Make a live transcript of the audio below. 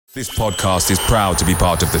This podcast is proud to be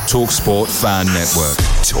part of the TalkSport Fan Network.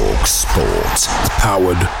 TalkSport.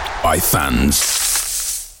 Powered by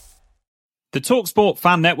fans. The TalkSport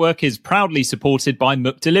Fan Network is proudly supported by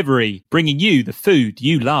McDelivery, bringing you the food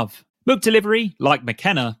you love. McDelivery, like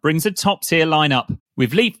McKenna, brings a top-tier lineup.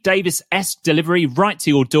 With Leif Davis-esque delivery right to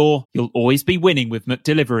your door, you'll always be winning with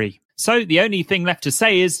McDelivery. So the only thing left to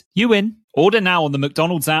say is, you win. Order now on the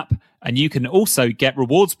McDonald's app, and you can also get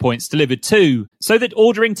rewards points delivered too, so that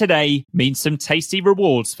ordering today means some tasty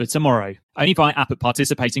rewards for tomorrow. Only via app at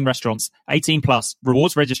participating restaurants. 18 plus.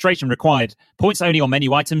 Rewards registration required. Points only on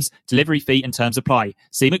menu items. Delivery fee and terms apply.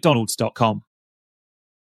 See mcdonalds.com.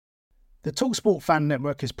 The TalkSport Fan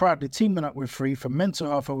Network is proudly teaming up with Free for Mental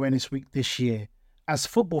Health Awareness Week this year. As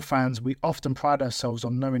football fans, we often pride ourselves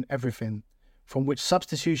on knowing everything, from which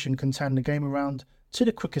substitution can turn the game around to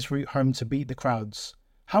the quickest route home to beat the crowds.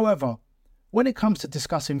 However, when it comes to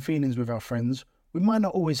discussing feelings with our friends, we might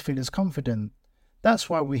not always feel as confident. That's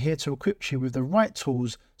why we're here to equip you with the right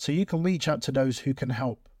tools so you can reach out to those who can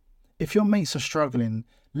help. If your mates are struggling,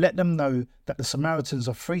 let them know that the Samaritans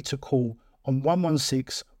are free to call on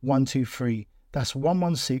 116 123. That's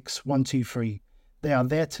 116 123. They are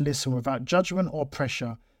there to listen without judgment or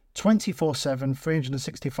pressure, 24/7,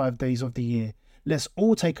 365 days of the year. Let's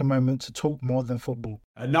all take a moment to talk more than football.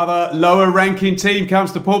 Another lower ranking team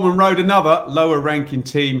comes to Portman Road. Another lower ranking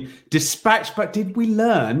team dispatched. But did we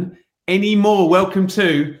learn any more? Welcome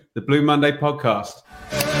to the Blue Monday podcast.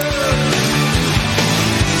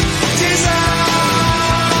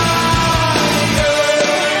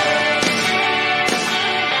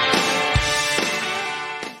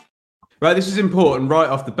 Right, this is important right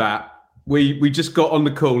off the bat. We just got on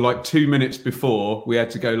the call like 2 minutes before we had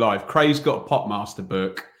to go live. Craig's got a Popmaster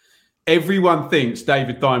book. Everyone thinks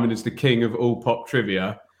David Diamond is the king of all pop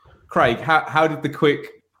trivia. Craig, how did the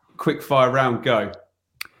quick fire round go?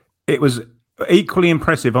 It was equally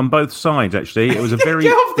impressive on both sides. Actually, it was a very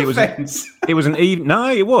it was an even. No,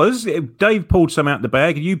 it was. Dave pulled some out the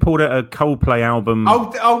bag. You pulled out a Coldplay album.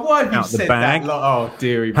 Oh, why have you out said the bag. that? Oh,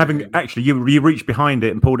 dearie. Actually, you reached behind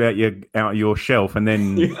it and pulled out your shelf, and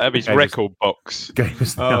then his record box. Gave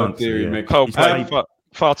us the oh, answer, dearie yeah. me. Coldplay,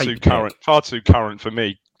 far too current for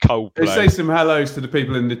me. Coldplay. Let's say some hellos to the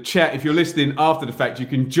people in the chat. If you're listening after the fact, you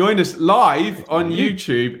can join us live on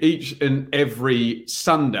YouTube each and every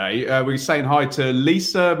Sunday. We're saying hi to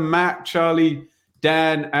Lisa, Matt, Charlie,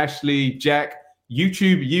 Dan, Ashley, Jack,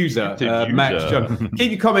 YouTube user, Matt, John.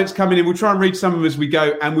 Keep your comments coming in. We'll try and read some of them as we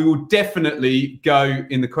go, and we will definitely go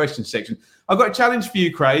in the question section. I've got a challenge for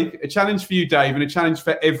you, Craig, a challenge for you, Dave, and a challenge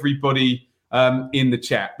for everybody in the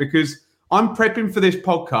chat, because I'm prepping for this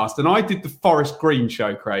podcast, and I did the Forest Green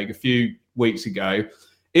show, Craig, a few weeks ago.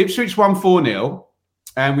 Ipswich won 4-0,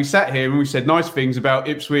 and we sat here and we said nice things about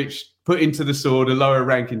Ipswich put into the sword a lower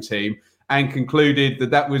ranking team, and concluded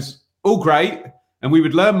that was all great, and we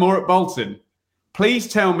would learn more at Bolton. Please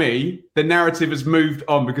tell me the narrative has moved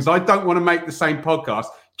on, because I don't want to make the same podcast.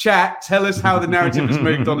 Chat, tell us how the narrative has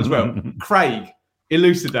moved on as well. Craig,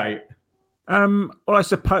 elucidate. Well, I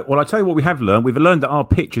suppose. Well, I tell you what, we have learned. We've learned that our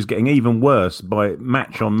pitch is getting even worse by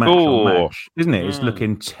match on match, isn't it? It's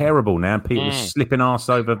looking terrible now. People are slipping arse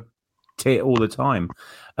over tit all the time.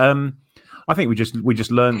 I think we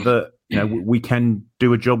just learned that we can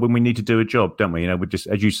do a job when we need to do a job, don't we? We just,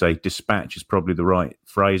 as you say, dispatch is probably the right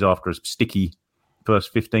phrase after a sticky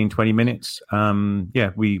first 15, 20 minutes.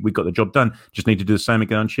 We got the job done. Just need to do the same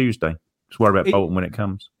again on Tuesday. Just worry about Bolton when it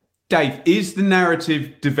comes. Dave, is the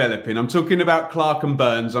narrative developing? I'm talking about Clark and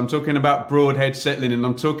Burns. I'm talking about Broadhead settling in.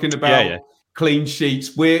 I'm talking about clean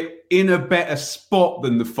sheets. We're in a better spot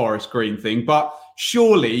than the Forest Green thing. But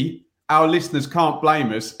surely our listeners can't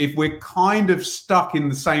blame us if we're kind of stuck in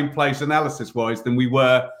the same place analysis-wise than we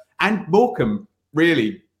were. And Morecambe,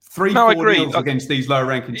 really, 3-4 against these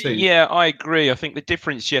lower-ranking teams. Yeah, I agree. I think the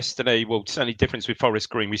difference yesterday, certainly difference with Forest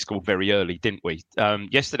Green, we scored very early, didn't we?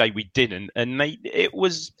 Yesterday we didn't. And it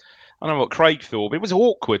was... I don't know what Craig thought, but it was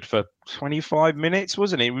awkward for 25 minutes,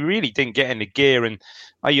 wasn't it? We really didn't get into gear, and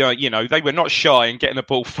they were not shy in getting the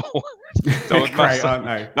ball forward. So great, aren't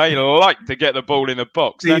they? They like to get the ball in the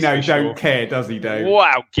box. Dino don't care, does he, Dave?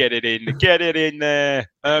 Wow, get it in there.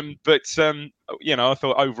 I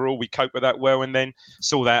thought overall we coped with that well, and then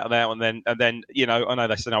saw that out, and then I know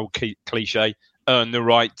that's an old cliche, earn the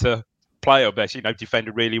right to play our best.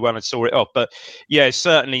 Defended really well and saw it off. But yeah,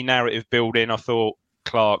 certainly narrative building. I thought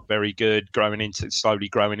Clark very good, slowly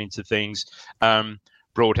growing into things.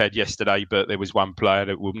 Broadhead yesterday, but there was one player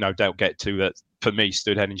that we'll no doubt get to that for me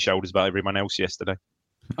stood head and shoulders above everyone else yesterday.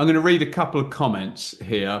 I'm going to read a couple of comments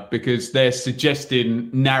here because they're suggesting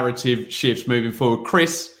narrative shifts moving forward.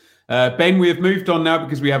 Chris Ben, we have moved on now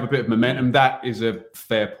because we have a bit of momentum. That is a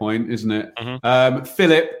fair point, isn't it? Mm-hmm.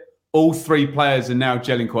 Philip, all three players are now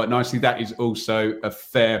gelling quite nicely. That is also a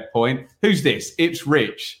fair point. Who's this? It's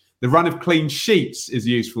Rich. The run of clean sheets is a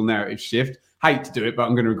useful narrative shift. Hate to do it, but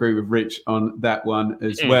I'm going to agree with Rich on that one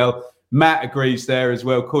as well. Matt agrees there as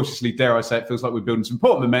well. Cautiously, dare I say, it feels like we're building some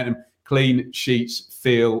important momentum. Clean sheets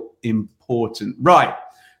feel important. Right.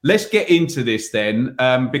 Let's get into this then,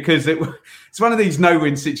 because it's one of these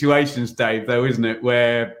no-win situations, Dave, though, isn't it?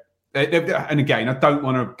 Where, and again, I don't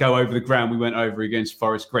want to go over the ground we went over against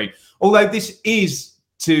Forest Green. Although this is,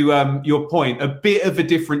 to your point, a bit of a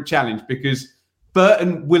different challenge because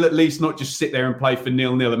Burton will at least not just sit there and play for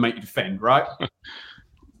 0-0 and make you defend, right?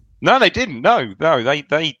 No, they didn't. No,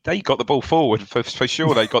 they got the ball forward for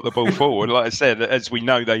sure. They got the ball forward, like I said, as we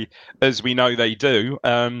know they do.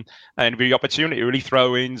 And the opportunity, really,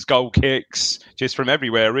 throw-ins, goal kicks, just from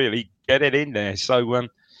everywhere, really get it in there. So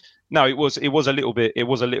no, it was a little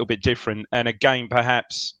bit different. And again,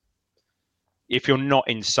 perhaps if you're not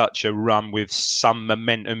in such a run with some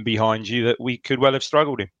momentum behind you, that we could well have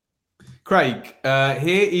struggled in. Craig,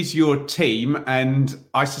 here is your team, and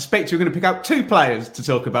I suspect you're going to pick out two players to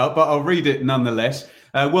talk about, but I'll read it nonetheless.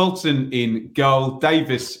 Walton in goal,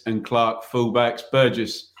 Davis and Clark fullbacks,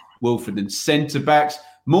 Burgess, Wolford and centre-backs,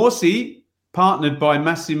 Morsey partnered by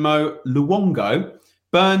Massimo Luongo,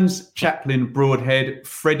 Burns, Chaplin, Broadhead,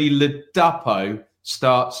 Freddie Ladapo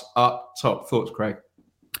starts up top. Thoughts, Craig?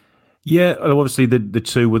 Yeah, obviously the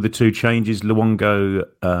two were the two changes. Luongo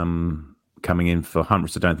coming in for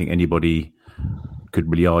Humphreys. I don't think anybody could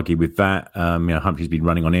really argue with that. Humphreys been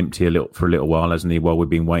running on empty for a little while, hasn't he? While we've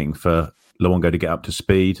been waiting for Luongo to get up to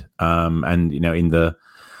speed. And in the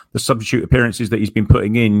substitute appearances that he's been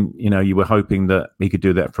putting in, you were hoping that he could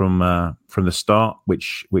do that from the start,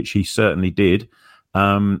 which he certainly did.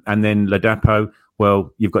 And then Ladapo,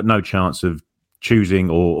 well, you've got no chance of choosing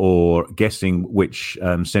or guessing which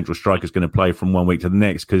central striker is going to play from 1 week to the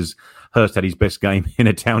next, because Hurst had his best game in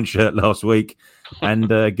a Town shirt last week and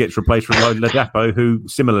gets replaced with Ladapo, who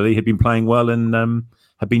similarly had been playing well and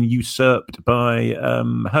had been usurped by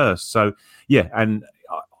Hurst. So, yeah, and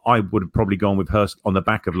I would have probably gone with Hurst on the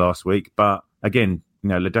back of last week. But again,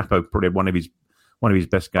 Ladapo probably had one of his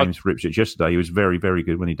best games for Ipswich yesterday. He was very, very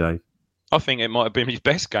good, wasn't he, Dave? I think it might have been his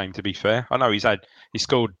best game, to be fair. I know he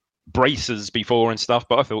scored braces before and stuff,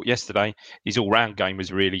 but I thought yesterday his all-round game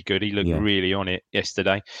was really good. He looked really on it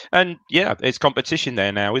yesterday, and it's competition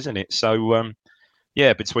there now, isn't it? So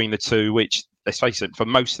between the two, which let's face it, for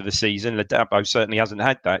most of the season Ladapo certainly hasn't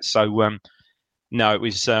had that. So no, it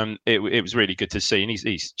was really good to see, and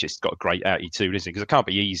he's just got a great attitude, isn't he? Because it can't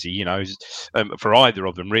be easy, for either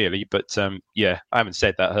of them really. But I haven't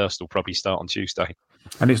said that. Hurst will probably start on Tuesday,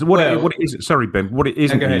 and it's what it is. Sorry, Ben. What it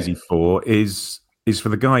isn't easy for is for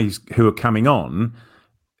the guys who are coming on.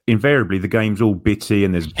 Invariably, the game's all bitty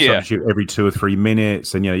and there's substitute every 2 or 3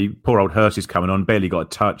 minutes. And, poor old Hurst is coming on, barely got a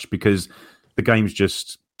touch because the game's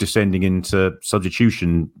just descending into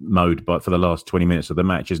substitution mode for the last 20 minutes of the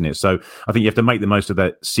match, isn't it? So I think you have to make the most of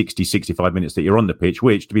that 60, 65 minutes that you're on the pitch,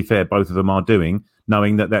 which, to be fair, both of them are doing,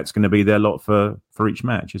 knowing that that's going to be their lot for each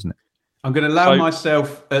match, isn't it? I'm going to allow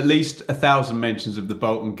myself at least 1,000 mentions of the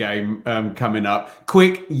Bolton game coming up.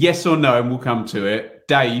 Quick, yes or no, and we'll come to it.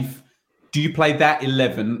 Dave, do you play that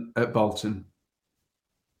 11 at Bolton?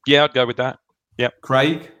 Yeah, I'd go with that. Yeah.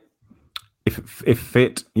 Craig? If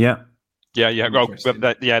fit, yeah. Yeah. Well,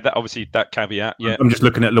 that obviously that caveat. Yeah. I'm just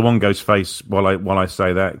looking at Luongo's face while I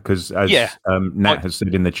say that, because as Nat has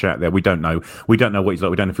said in the chat there, we don't know. We don't know what he's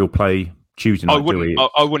like. We don't know if he'll play Tuesday night.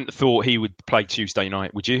 I wouldn't have thought he would play Tuesday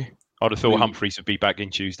night, would you? I'd have thought Humphreys would be back in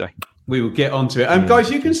Tuesday. We will get onto it. Guys,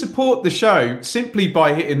 you can support the show simply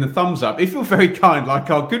by hitting the thumbs up. If you're very kind, like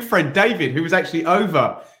our good friend David, who was actually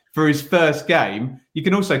over for his first game. You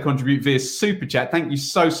can also contribute via Super Chat. Thank you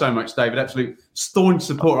so much, David. Absolute staunch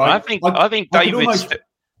support. I think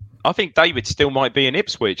David still might be in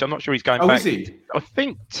Ipswich. I'm not sure he's going back. Is he? I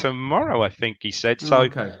think tomorrow, I think he said. So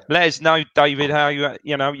let us know, David, how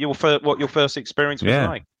what your first experience was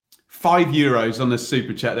like. €5 on the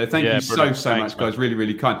Super Chat there. Thank you so much, guys. Really,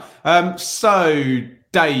 really kind. So,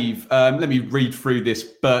 Dave, let me read through this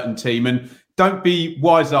Burton team. And don't be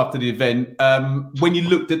wise after the event. When you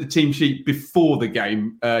looked at the team sheet before the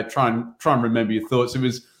game, try and remember your thoughts. It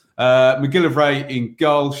was McGillivray in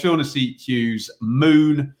goal, Shaughnessy, Hughes,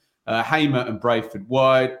 Moon, Hamer and Brayford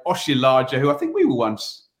wide, Oshilaja, who I think we were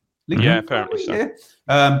once linked. Yeah, apparently so.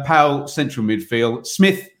 Yeah. Powell, central midfield,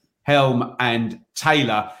 Smith, Helm and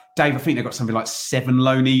Taylor. Dave, I think they've got something like 7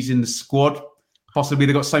 loanees in the squad. Possibly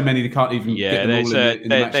they've got so many they can't even get them all in the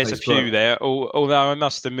match there's a few there. Although I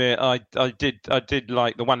must admit, I did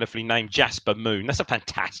like the wonderfully named Jasper Moon. That's a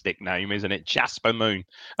fantastic name, isn't it? Jasper Moon.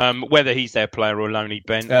 Whether he's their player or Loney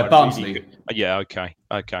Ben. Barnsley. Yeah. Okay.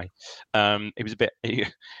 It was a bit. He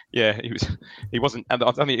wasn't.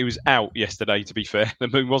 I think he was out yesterday. To be fair, the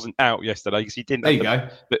Moon wasn't out yesterday because he didn't.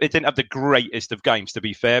 It didn't have the greatest of games, to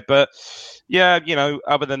be fair. But yeah,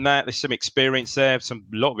 other than that, there's some experience there. A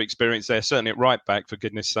lot of experience there. Certainly at right back, for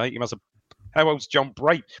goodness' sake. He must have. How old's John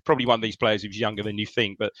Brayford? Probably one of these players who's younger than you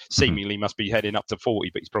think, but seemingly must be heading up to 40.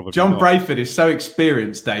 But he's probably John not. Brayford is so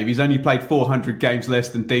experienced, Dave. He's only played 400 games less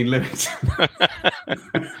than Dean Lewis.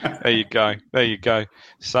 There you go.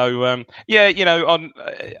 So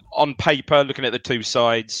on paper, looking at the two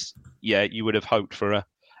sides, you would have hoped for a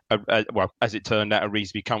well, as it turned out, a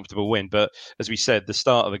reasonably comfortable win. But as we said, the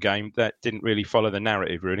start of the game that didn't really follow the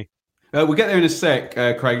narrative, really. We'll get there in a sec,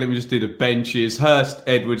 Craig. Let me just do the benches. Hurst,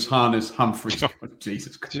 Edwards, Harness, Humphreys. Oh,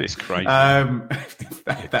 Jesus Christ. It's crazy.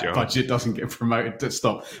 That budget doesn't get promoted to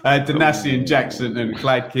stop. Danasi and Jackson and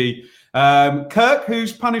Gladkey. Kirk,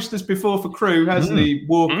 who's punished us before for Crewe, hasn't he?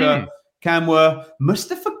 Walker, Camwer,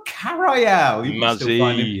 Mustafa Karayel.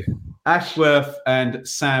 Muzzy. Ashworth and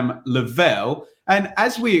Sam Lavelle. And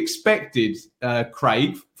as we expected,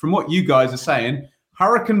 Craig, from what you guys are saying,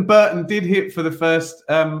 Hurricane Burton did hit for the first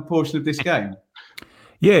portion of this game.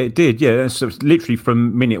 Yeah, it did. Yeah, so literally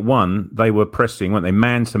from minute one, they were pressing, weren't they?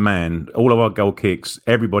 Man to man. All of our goal kicks,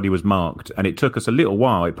 everybody was marked. And it took us a little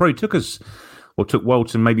while. It probably took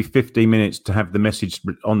Walton maybe 15 minutes to have the message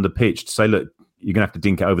on the pitch to say, look, you're going to have to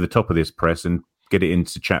dink it over the top of this press and get it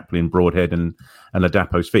into Chaplin, Broadhead and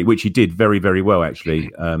Ladapo's feet, which he did very, very well, actually,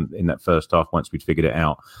 in that first half once we'd figured it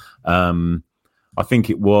out. I think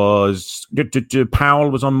it was Powell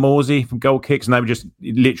was on Morsey from goal kicks, and they were just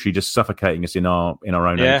literally just suffocating us in our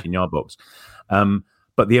own 18-yard box.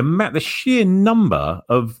 But the sheer number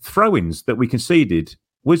of throw-ins that we conceded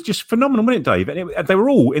was just phenomenal, wasn't it, Dave? And they were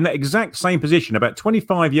all in that exact same position, about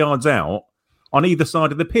 25 yards out on either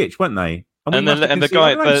side of the pitch, weren't they? And the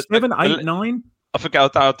guy, 7, 8, 9. I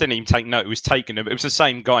forgot. I didn't even take note. It was taking him. It was the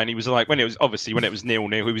same guy, and he was like, when it was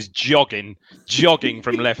 0-0, he was jogging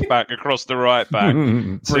from left back across the right back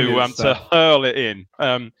to hurl it in.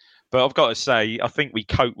 But I've got to say, I think we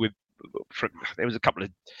coped with. There was a couple of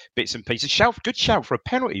bits and pieces. Good shout for a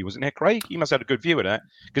penalty, wasn't there, Craig? You must have had a good view of that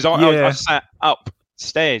because I sat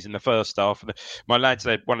upstairs in the first half. My lads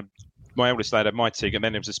had my eldest lad had my ticket, and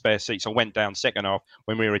then there was a spare seat, so I went down second half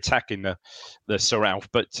when we were attacking the Sir Alf.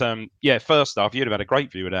 But first half, you'd have had a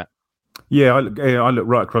great view of that. Yeah, I looked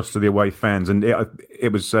right across to the away fans, and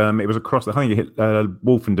it was across. I think it hit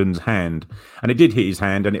Wolfenden's hand, and it did hit his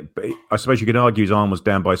hand. And I suppose you could argue his arm was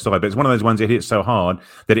down by his side, but it's one of those ones that hit so hard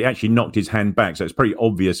that it actually knocked his hand back. So it's pretty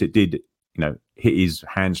obvious it did, hit his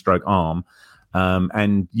hand/stroke arm.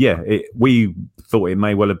 We thought it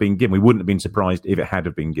may well have been given. We wouldn't have been surprised if it had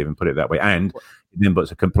have been given, put it that way. And it then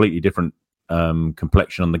puts a completely different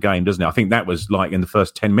complexion on the game, doesn't it? I think that was like in the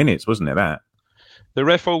first 10 minutes, wasn't it, that? The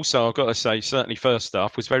ref also, I've got to say, certainly first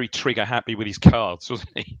half, was very trigger happy with his cards,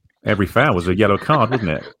 wasn't he? Every foul was a yellow card,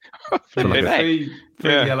 wasn't it? Three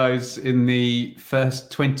yellows in the first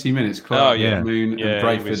 20 minutes. Clark, Moon and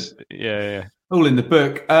Brayford. All in the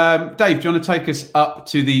book. Dave, do you want to take us up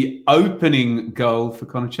to the opening goal for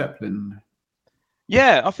Connor Chaplin?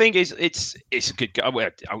 Yeah, I think it's a good goal.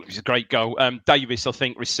 Well, it's a great goal. Davis, I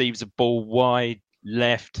think, receives a ball wide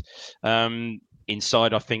left,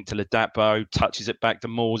 inside, I think, to Ladapo, touches it back to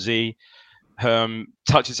Morsey,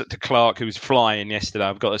 touches it to Clark, who was flying yesterday.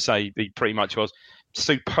 I've got to say, he pretty much was.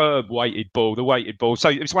 Superb the weighted ball. So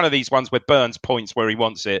it's one of these ones where Burns points where he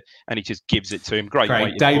wants it, and he just gives it to him. Great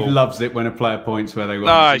weighted Dave ball. loves it when a player points where they want.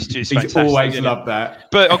 No, it's just He's always loved that.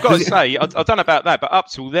 But I've got to say, I don't know about that, but up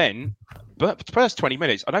till then, but the first 20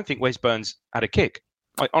 minutes, I don't think Wes Burns had a kick.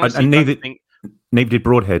 I honestly neither did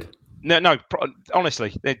Broadhead. No,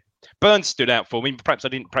 honestly, Burns stood out for me. Perhaps I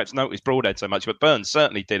didn't notice Broadhead so much, but Burns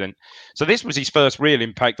certainly didn't. So this was his first real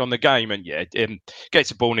impact on the game, and gets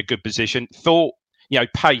the ball in a good position. Thought,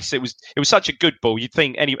 pace. It was such a good ball. You'd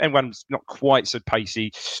think anyone's not quite so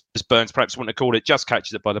pacey as Burns perhaps wouldn't have called it. Just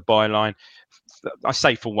catches it by the byline. I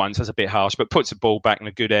say for once, that's a bit harsh, but puts the ball back in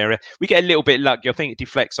a good area. We get a little bit lucky. I think it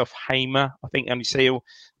deflects off Hamer. I think Andy Seal.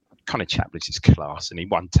 Kind of Chaplin's is class, and he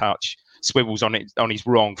one touch swivels on it on his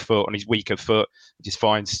wrong foot, on his weaker foot. He just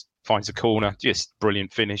finds a corner. Just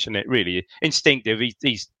brilliant finish, and it really instinctive.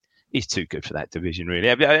 He's too good for that division, really.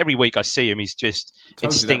 Every week I see him, he's just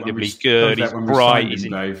instinctively good. He's bright.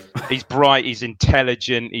 He's bright. He's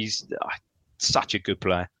intelligent. He's such a good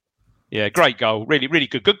player. Yeah, great goal. Really, really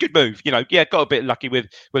good. Good move. You know, yeah, got a bit lucky with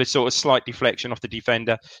a sort of slight deflection off the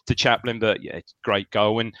defender to Chaplin, but yeah, great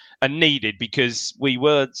goal and needed because we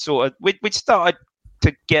were sort of we'd started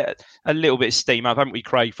to get a little bit of steam up, haven't we,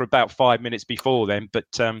 Craig, for about 5 minutes before then? But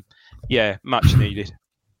yeah, much needed.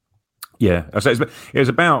 Yeah, so it was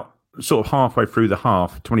about sort of halfway through the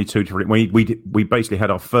half, 22 to we basically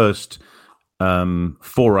had our first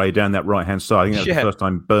foray down that right hand side. I think that was the first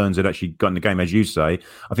time Burns had actually gotten the game, as you say.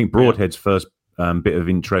 I think Broadhead's first bit of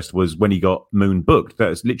interest was when he got Moon booked. That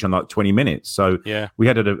was literally like 20 minutes. So we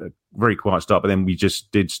had a very quiet start, but then we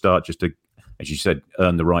just did start just to, as you said,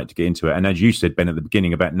 earn the right to get into it. And as you said, Ben, at the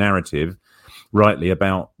beginning about narrative, rightly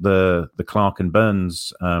about the Clark and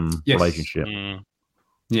Burns relationship. Mm.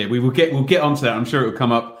 Yeah, we'll get onto that. I'm sure it'll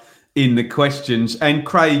come up in the questions. And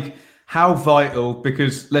Craig, how vital,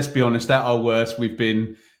 because let's be honest, at our worst, we've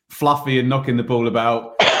been fluffy and knocking the ball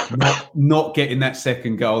about, not getting that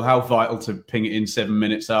second goal. How vital to ping it in 7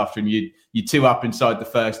 minutes after, and you two up inside the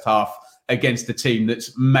first half against a team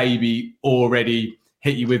that's maybe already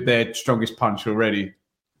hit you with their strongest punch already.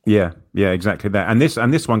 Yeah, exactly that. And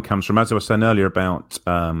this one comes from, as I was saying earlier about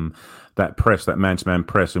that press, that man-to-man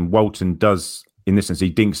press, and Walton does, in this sense, he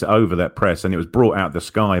dinks it over that press, and it was brought out of the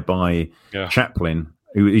sky by Chaplin.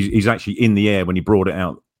 He's actually in the air when he brought it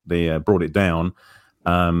out. Brought it down.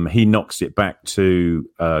 He knocks it back to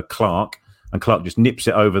Clark, and Clark just nips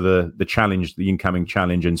it over the challenge, the incoming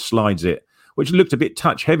challenge, and slides it, which looked a bit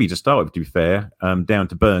touch heavy to start with, to be fair, down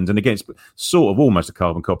to Burns. And again, it's sort of almost a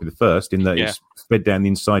carbon copy of the first, in that it's fed down the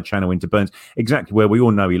inside channel into Burns, exactly where we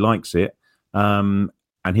all know he likes it. And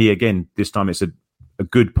he, again, this time it's a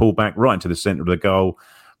good pullback right into the centre of the goal.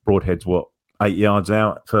 Broadhead's 8 yards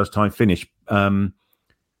out, first time finish.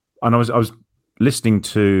 And I was listening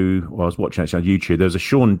to, I was watching actually on YouTube. There was a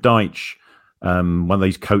Sean Dyche, one of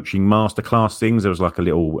these coaching masterclass things. There was like a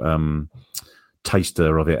little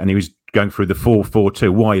taster of it, and he was going through the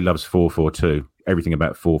 4-4-2. Why he loves 4-4-2, everything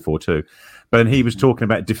about 4-4-2. But then he was talking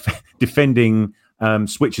about defending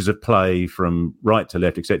switches of play from right to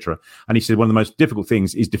left, etc. And he said one of the most difficult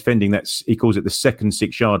things is defending that. He calls it the second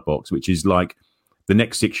 6-yard box, which is like the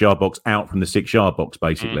next 6-yard box out from the 6-yard box,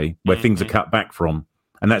 basically, where things are cut back from.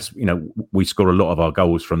 And that's, we score a lot of our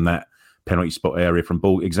goals from that penalty spot area, from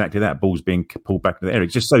exactly that, balls being pulled back to the area.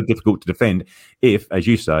 It's just so difficult to defend if, as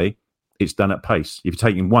you say, it's done at pace. If you're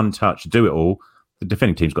taking one touch to do it all, the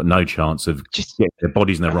defending team's got no chance of getting their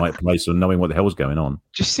bodies in the right place or knowing what the hell's going on.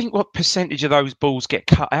 Just think what percentage of those balls get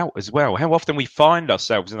cut out as well. How often we find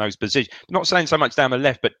ourselves in those positions. Not saying so much down the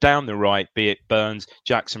left, but down the right, be it Burns,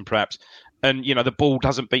 Jackson perhaps. And, the ball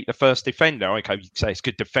doesn't beat the first defender. Okay, you say it's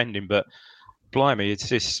good defending, but blimey, it's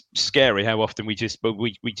just scary how often we just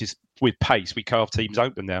with pace we carve teams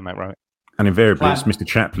open down that road. And invariably, it's Mr.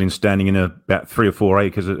 Chaplin standing in about 3 or 4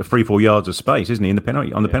 acres, 3-4 yards of space, isn't he, in the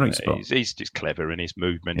penalty spot? He's just clever in his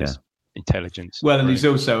movement, his intelligence. Well, and he's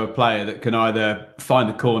also a player that can either find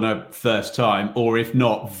the corner first time, or if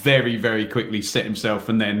not, very, very quickly set himself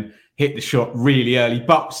and then hit the shot really early,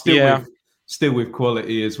 but still with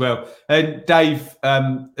quality as well. And Dave,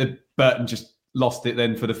 Burton just lost it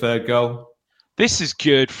then for the third goal. This is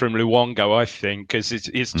good from Luongo, I think, because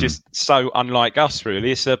it's just so unlike us,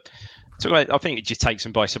 really. I think it just takes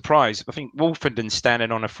him by surprise. I think Wolfenden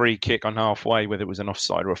standing on a free kick on halfway, whether it was an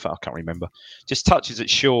offside or a foul, I can't remember, just touches it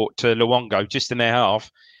short to Luongo just in their half.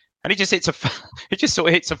 And he just hits a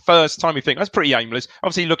first time. You think that's pretty aimless.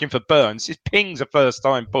 Obviously looking for Burns. It pings a first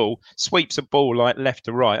time ball, sweeps a ball like left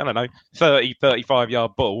to right. I don't know, 30, 35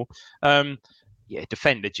 yard ball.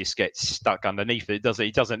 Defender just gets stuck underneath it, does it?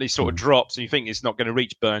 He doesn't. He sort of drops, and you think it's not going to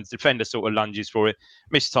reach Burns. Defender sort of lunges for it,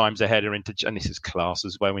 mistimes a header and this is class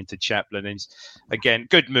as well, into Chaplin. And again,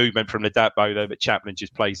 good movement from Ladapo though, but Chaplin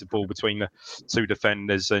just plays the ball between the two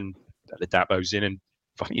defenders, and Ladapo's in, and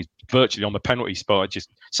I think he's virtually on the penalty spot.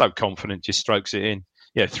 Just so confident, just strokes it in.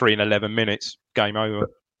 3 and 11 minutes, game over.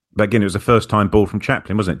 But again, it was a first-time ball from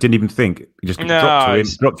Chaplin, wasn't it? Didn't even think. He just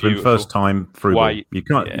dropped to him first time through. You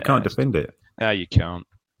can't defend it. No, you can't.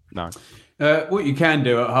 No. What you can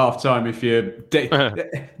do at half-time if you're...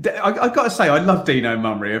 I've got to say, I love Dino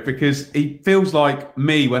Mumria because he feels like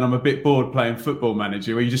me when I'm a bit bored playing Football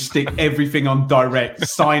Manager, where you just stick everything on direct,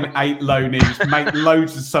 sign 8 loanees, make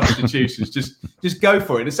loads of substitutions, just go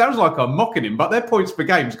for it. It sounds like I'm mocking him, but their points per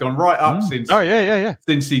game's gone right up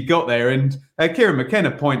since he got there. And Kieran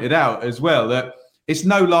McKenna pointed out as well that it's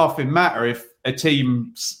no laughing matter if a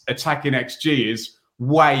team's attacking XG is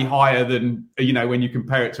way higher than, when you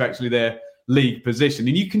compare it to actually their league position.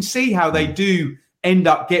 And you can see how they do end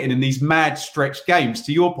up getting in these mad stretch games.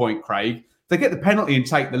 To your point, Craig, they get the penalty and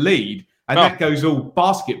take the lead, and that goes all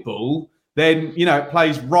basketball. then, it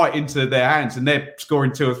plays right into their hands and they're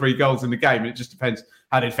scoring 2 or 3 goals in the game. And it just depends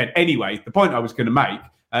how they defend. Anyway, the point I was going to make,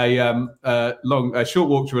 a short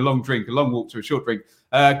walk to a long drink, a long walk to a short drink.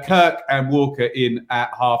 Kirk and Walker in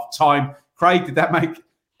at half time. Craig, did that make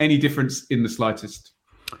any difference in the slightest?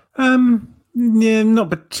 Yeah, not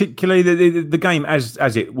particularly. The game, as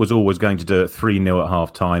it was always going to do at 3-0 at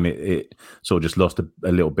half time, it sort of just lost a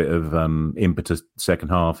little bit of impetus second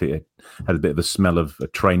half. It had a bit of a smell of a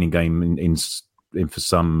training game in for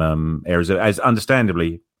some areas, as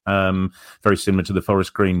understandably very similar to the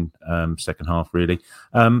Forest Green second half, really.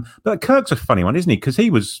 But Kirk's a funny one, isn't he? Because he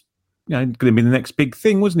was going to be the next big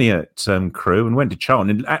thing, wasn't he, at Crewe, and went to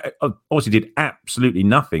Charlton and obviously did absolutely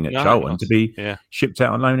nothing at Charlton to be shipped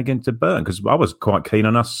out on loan again to Burton, because I was quite keen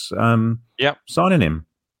on us signing him.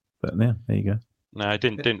 But yeah, there you go. No, it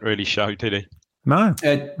didn't really show, did he? No.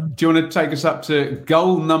 Do you want to take us up to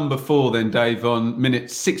goal number 4 then, Dave, on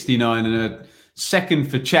minute 69 and a second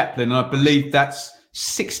for Chaplin? And I believe that's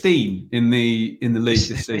 16 in the league this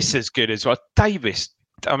season. It's as good as well. Davis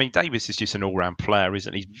is just an all-round player,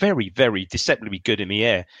 isn't he? He's very, very deceptively good in the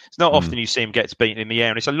air. It's not often you see him get beaten in the air,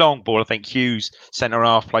 and it's a long ball. I think Hughes, centre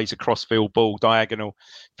half, plays a cross-field ball, diagonal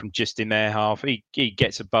from just in their half. He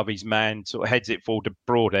gets above his man, sort of heads it forward to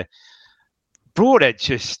Broadhead. Broadhead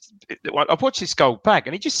I've watched this goal back,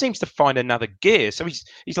 and he just seems to find another gear. So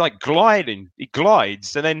he's like gliding. He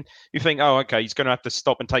glides, and then you think, oh, okay, he's going to have to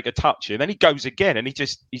stop and take a touch here. And then he goes again, and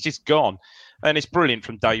he's just gone. And it's brilliant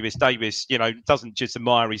from Davis. Davis, doesn't just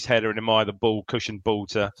admire his header and admire the ball, cushioned ball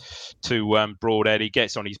to Broadhead. He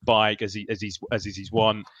gets on his bike as is his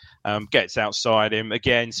one, gets outside him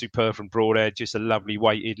again. Superb from Broadhead, just a lovely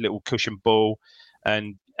weighted little cushioned ball.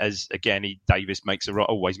 And Davis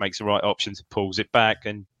always makes the right options, pulls it back,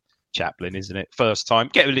 and Chaplin, isn't it? First time,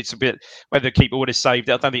 get a little bit. Whether the keeper would have saved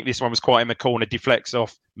it, I don't think this one was quite in the corner. Deflects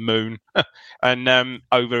off Moon and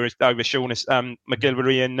over Sean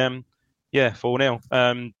McGilvery and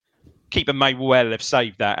 4-0. Keeper may well have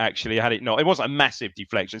saved that, actually, had it not. It wasn't a massive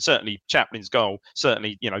deflection. Certainly Chaplin's goal,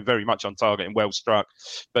 very much on target and well struck.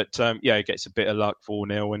 But it gets a bit of luck,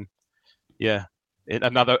 4-0,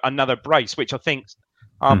 and another brace, which I think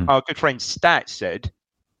our good friend Stat said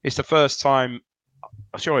it's the first time.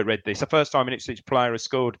 I'm sure I read this. The first time an Ipswich player has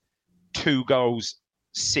scored 2 goals,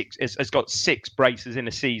 has got 6 braces in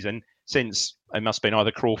a season since it must have been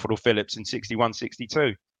either Crawford or Phillips in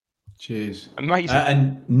 61-62. Cheers. Amazing.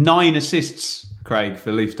 And 9 assists, Craig,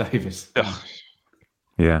 for Leif Davis.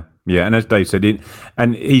 Yeah. And as Dave said,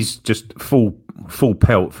 he's just full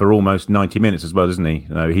pelt for almost 90 minutes as well, isn't he?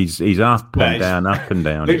 He's up and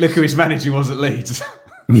down. Look who his manager was at Leeds.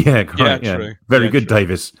 Yeah, great. Yeah, true. Very good, true.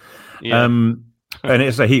 Davis. Yeah. And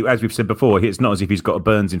it's as we've said before, it's not as if he's got a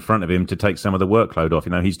Burns in front of him to take some of the workload off.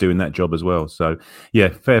 He's doing that job as well. So,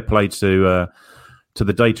 fair play to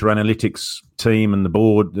the data analytics team and the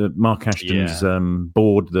board, Mark Ashton's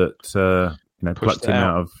board that plucked him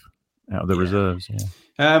out of the reserves.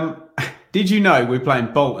 Yeah. Did you know we're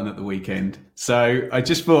playing Bolton at the weekend? So I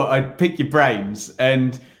just thought I'd pick your brains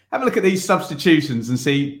and have a look at these substitutions and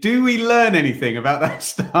see, do we learn anything about that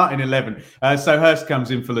starting 11? So Hurst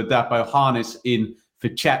comes in for Ladapo, Harness in for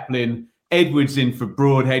Chaplin, Edwards in for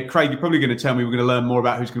Broadhead. Craig, you're probably going to tell me we're going to learn more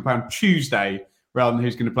about who's going to play on Tuesday rather than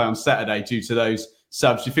who's going to play on Saturday due to those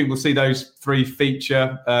subs. Do you think we'll see those 3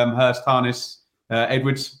 feature, Hurst, Harness,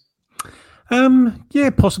 Edwards? Yeah,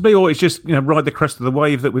 possibly, or it's just ride the crest of the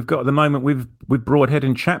wave that we've got at the moment with Broadhead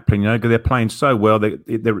and Chaplin. They're playing so well.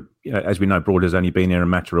 They're as we know, Broadhead's only been here a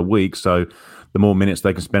matter of weeks, so the more minutes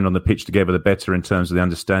they can spend on the pitch together, the better in terms of the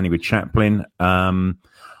understanding with Chaplin.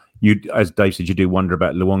 As Dave said, you do wonder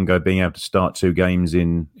about Luongo being able to start 2 games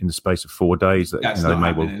in the space of 4 days. That's not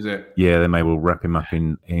happening, is it? Yeah, they may well wrap him up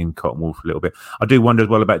in Cottonwool for a little bit. I do wonder as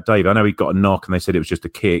well about Dave. I know he got a knock, and they said it was just a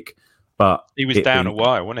kick. But he was down a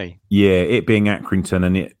while, wasn't he? Yeah, it being Accrington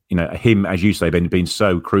and him, as you say, being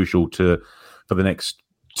so crucial for the next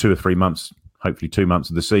 2 or 3 months, hopefully 2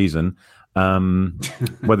 months of the season.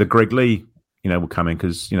 Whether Greg Lee, will come in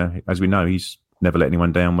because as we know, he's never let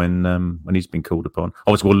anyone down when he's been called upon.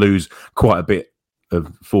 Obviously, we'll lose quite a bit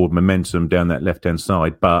of forward momentum down that left-hand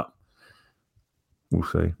side, but we'll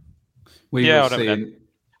see. I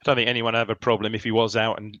don't think anyone have a problem if he was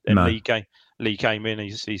out and no. Lee came in.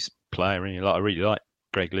 He's player, and I really like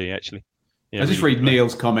Greg Lee, actually. I just read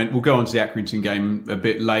Neil's comment. We'll go on to the Accrington game a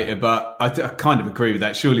bit later, but I kind of agree with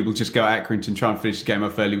that. Surely we'll just go at Accrington, try and finish the game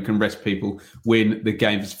off early. We can rest people, win the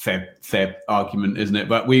game. It's a fair argument, isn't it?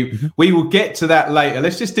 But we will get to that later.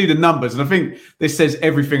 Let's just do the numbers. And I think this says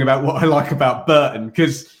everything about what I like about Burton,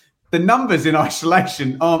 because the numbers in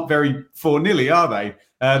isolation aren't very 4-0, are they?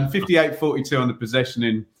 58-42 on the possession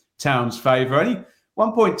in Town's favour. Only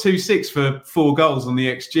 1.26 for 4 goals on the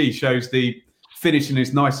XG shows the finishing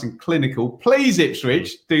is nice and clinical. Please,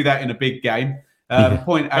 Ipswich, do that in a big game.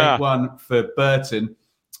 0.81 for Burton.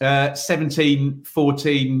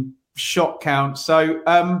 17-14 shot count. So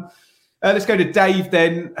let's go to Dave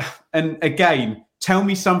then. And again, tell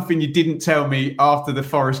me something you didn't tell me after the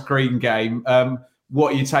Forest Green game.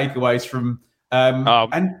 What are your takeaways from...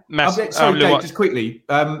 sorry, Dave, just quickly.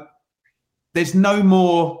 There's no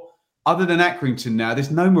more, other than Accrington now,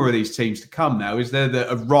 there's no more of these teams to come now. Is there that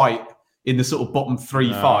are right in the sort of bottom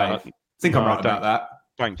 3-5? I think I'm right about that.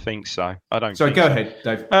 Don't think so. I don't. So go ahead,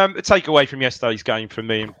 Dave. The takeaway from yesterday's game from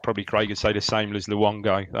me, and probably Craig would say the same as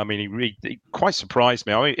Luongo. I mean, he quite surprised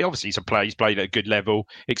me. I mean, obviously he's a player. He's played at a good level,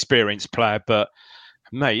 experienced player, but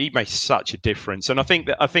mate, he makes such a difference. And I think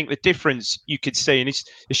the difference you could see, and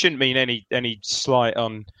it shouldn't mean any slight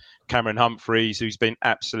on Cameron Humphreys, who's been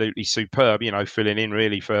absolutely superb. You know, filling in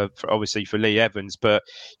really for obviously for Lee Evans, but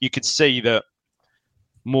you could see that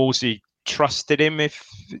Morsey trusted him, if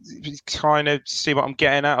you kind of see what I'm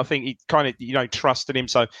getting at. I think he kind of, trusted him.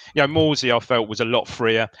 So, Morsey, I felt, was a lot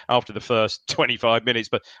freer after the first 25 minutes,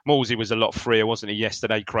 but Morsey was a lot freer, wasn't he,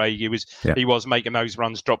 yesterday, Craig? He was making those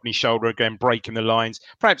runs, dropping his shoulder again, breaking the lines,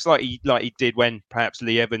 perhaps like he did when perhaps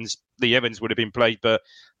Lee Evans would have been played. But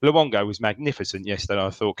Luongo was magnificent yesterday,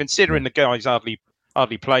 I thought, considering the guy's hardly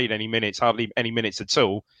played any minutes at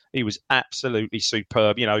all. He was absolutely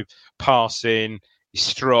superb, passing. He's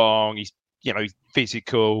strong. He's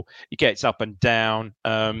physical. He gets up and down.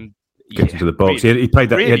 Gets into the box. He played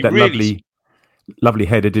that. He had that lovely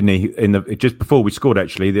header, didn't he? Just before we scored,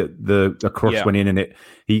 actually, the cross went in, and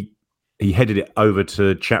he headed it over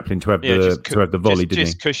to Chaplin to have the volley, didn't he?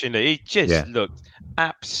 Just cushioned it. He just looked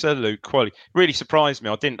absolute quality. Really surprised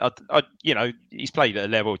me. He's played at a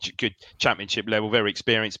level, good championship level, very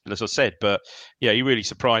experienced, as I said. But yeah, he really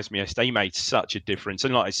surprised me yesterday. He made such a difference.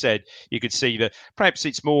 And like I said, you could see that perhaps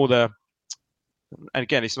it's more and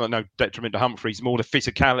again, it's not no detriment to Humphreys, more the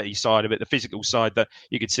physicality side of it, the physical side, that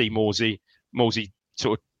you could see Morsey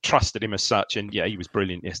sort of trusted him as such. And yeah, he was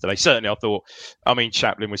brilliant yesterday. Certainly, I thought,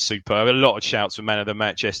 Chaplin was superb. A lot of shouts for man of the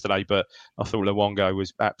match yesterday, but I thought Luongo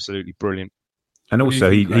was absolutely brilliant. And also,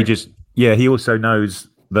 he also knows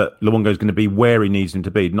that Luongo is going to be where he needs him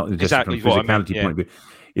to be, not just from a physicality point of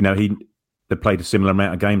view. They played a similar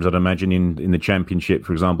amount of games, I'd imagine, in the Championship,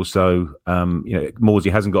 for example. So, Morsey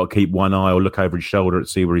hasn't got to keep one eye or look over his shoulder to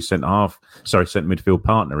see where his centre midfield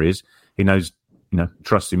partner is. He knows,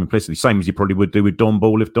 trusts him implicitly. Same as he probably would do with Don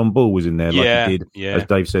Ball if Don Ball was in there, like he did, as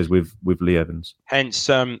Dave says, with Lee Evans. Hence,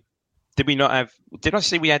 did I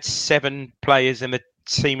see we had 7 players in the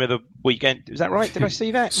team of the weekend? Is that right? Did I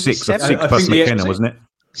see that? Six plus McKenna, wasn't it?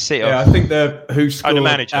 I think the who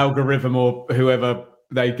scored algorithm or whoever,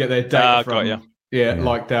 they get their data from.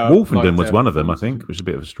 Like our Wolfenden was one of them, I think, which is a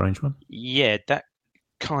bit of a strange one. Yeah, that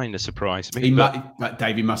kind of surprised me.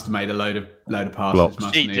 Davey must have made a load of passes. Blocks.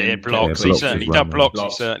 He did blocks. He certainly did blocks. He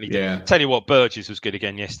certainly did. Yeah. Tell you what, Burgess was good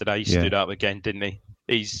again yesterday. He stood up again, didn't he?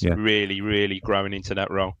 He's really, really growing into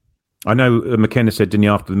that role. I know McKenna said, didn't he,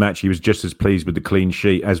 after the match, he was just as pleased with the clean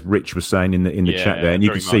sheet as Rich was saying in the chat there, and you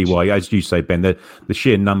can see why. As you say, Ben, the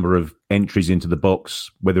sheer number of entries into the box,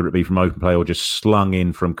 whether it be from open play or just slung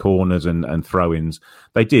in from corners and throw-ins,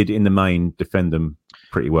 they did in the main defend them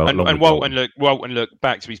pretty well. And Walton looked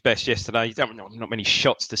back to his best yesterday. Not many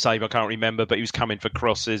shots to save, I can't remember, but he was coming for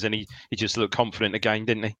crosses and he just looked confident again,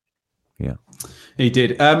 didn't he? Yeah, he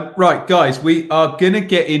did. Right, guys, we are going to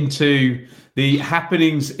get into the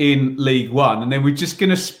happenings in League One, and then we're just going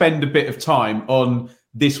to spend a bit of time on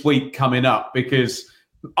this week coming up, because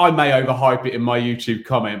I may overhype it in my YouTube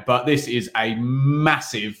comment, but this is a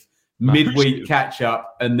massive midweek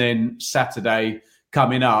catch-up, and then Saturday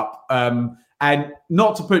coming up. And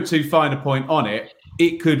not to put too fine a point on it,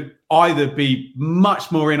 it could either be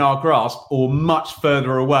much more in our grasp or much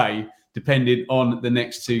further away, depending on the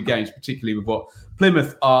next 2 games, particularly with what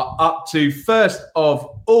Plymouth are up to. First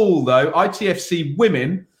of all, though, ITFC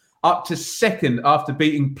women up to second after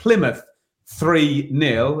beating Plymouth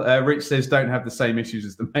 3-0. Rich says don't have the same issues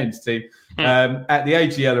as the men's team. At the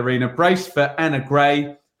AGL Arena, brace for Anna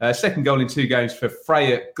Gray. Second goal in 2 games for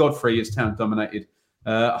Freya Godfrey as Town dominated.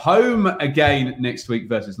 Home again next week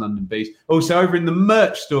versus London Bees. Also over in the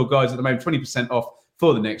merch store, guys, at the moment, 20% off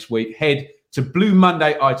for the next week. Head to Blue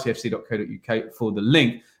Monday, itfc.co.uk for the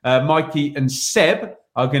link. Mikey and Seb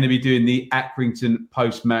are going to be doing the Accrington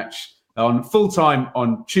post-match on full-time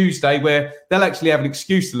on Tuesday, where they'll actually have an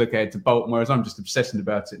excuse to look ahead to Bolton, whereas I'm just obsessing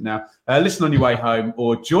about it now. Listen on your way home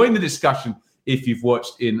or join the discussion if you've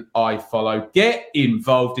watched in iFollow. Get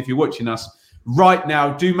involved if you're watching us right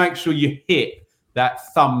now. Do make sure you hit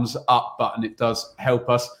that thumbs up button. It does help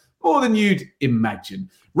us more than you'd imagine.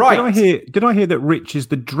 Right. Did I hear that Rich is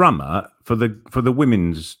the drummer for the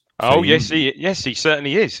women's team? Oh, yes, he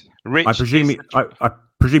certainly is. Rich, I presume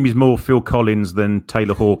he's more Phil Collins than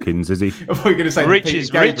Taylor Hawkins, is he? I thought you were going to say Rich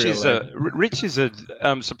is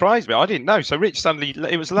surprised me. I didn't know. So Rich suddenly,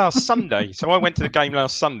 it was last Sunday. So I went to the game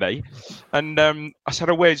last Sunday, and I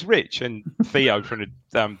said, "Oh, where's Rich?" And Theo from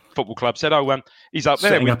the football club said, "Oh, he's up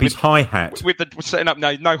there setting up his hi hat setting up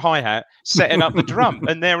no hi hat, setting up the drum."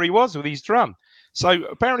 And there he was with his drum. So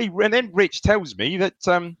apparently, and then Rich tells me that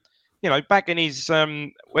back in his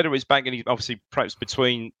whether it was back in his, obviously perhaps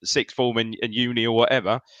between sixth form and uni or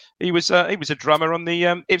whatever, he was a drummer on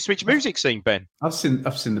the Ipswich music scene. Ben, I've seen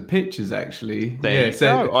the pictures actually. There you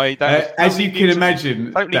go. As you can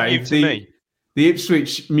imagine, Dave, the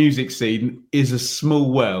Ipswich music scene is a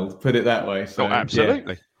small world. Put it that way. So,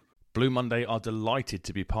 absolutely. Yeah. Blue Monday are delighted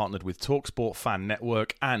to be partnered with TalkSport Fan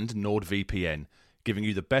Network and NordVPN, giving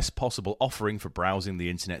you the best possible offering for browsing the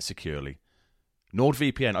internet securely.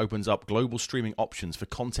 NordVPN opens up global streaming options for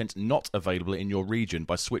content not available in your region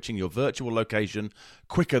by switching your virtual location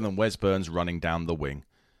quicker than Wes Burns running down the wing.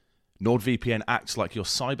 NordVPN acts like your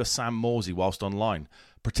cyber Sam Morsey whilst online,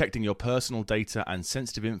 protecting your personal data and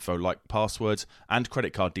sensitive info like passwords and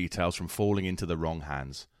credit card details from falling into the wrong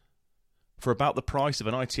hands. For about the price of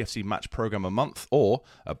an ITFC match program a month or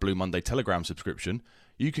a Blue Monday Telegram subscription,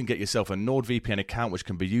 you can get yourself a NordVPN account which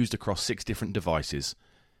can be used across 6 different devices.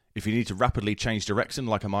 If you need to rapidly change direction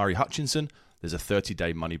like Amari Hutchinson, there's a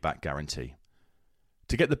 30-day money-back guarantee.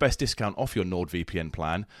 To get the best discount off your NordVPN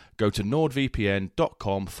plan, go to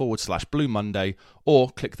nordvpn.com/Blue Monday or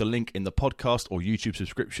click the link in the podcast or YouTube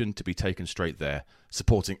subscription to be taken straight there,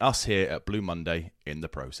 supporting us here at Blue Monday in the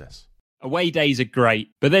process. Away days are great,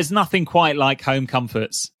 but there's nothing quite like home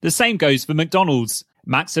comforts. The same goes for McDonald's.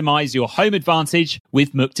 Maximise your home advantage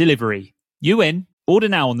with McDelivery. You in? Order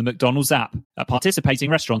now on the McDonald's app. At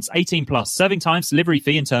participating restaurants, 18 plus, serving times, delivery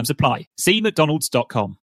fee and terms apply. See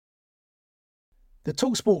mcdonalds.com. The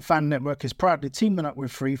TalkSport Fan Network is proudly teaming up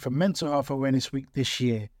with Free for Mental Health Awareness Week this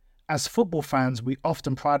year. As football fans, we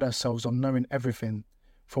often pride ourselves on knowing everything,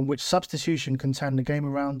 from which substitution can turn the game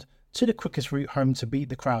around to the quickest route home to beat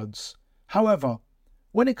the crowds. However,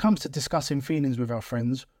 when it comes to discussing feelings with our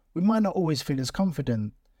friends, we might not always feel as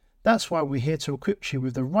confident. That's why we're here to equip you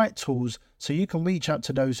with the right tools so you can reach out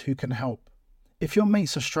to those who can help. If your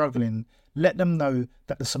mates are struggling, let them know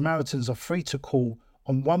that the Samaritans are free to call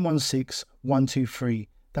on 116 123.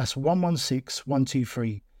 That's 116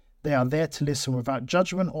 123. They are there to listen without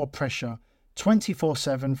judgment or pressure,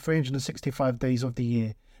 24/7, 365 days of the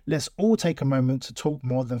year. Let's all take a moment to talk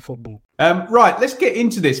more than football. Right, let's get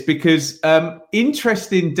into this because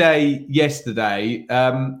interesting day yesterday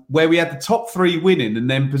where we had the top 3 winning and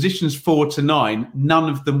then positions 4 to 9, none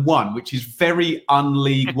of them won, which is very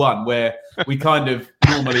un-League One, where we kind of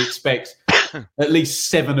normally expect at least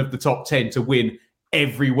 7 of the top 10 to win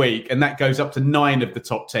every week, and that goes up to 9 of the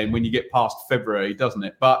top 10 when you get past February, doesn't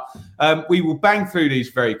it? But we will bang through these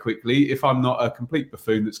very quickly if I'm not a complete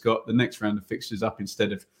buffoon that's got the next round of fixtures up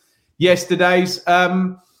instead of yesterday's.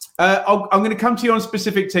 I'm going to come to you on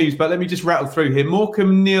specific teams, but let me just rattle through here.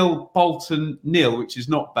 Morecambe 0, Bolton 0, which is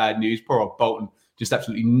not bad news. Poor old Bolton, just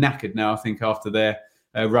absolutely knackered now, I think, after their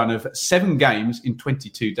run of 7 games in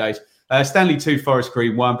 22 days. Stanley 2, Forest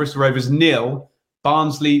Green 1, Bristol Rovers 0,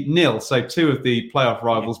 Barnsley 0. So 2 of the playoff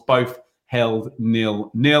rivals both held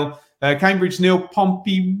 0-0. Cambridge 0,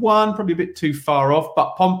 Pompey 1, probably a bit too far off,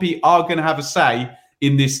 but Pompey are going to have a say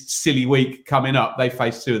in this silly week coming up. They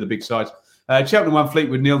face 2 of the big sides. Cheltenham 1,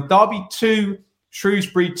 Fleetwood 0, Derby 2,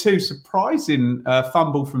 Shrewsbury 2. Surprising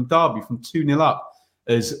fumble from Derby from 2-0 up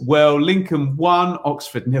as well. Lincoln 1,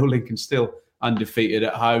 Oxford 0. Lincoln still undefeated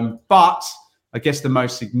at home. But I guess the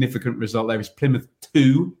most significant result there is Plymouth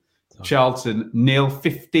 2, Charlton 0.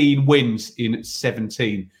 15 wins in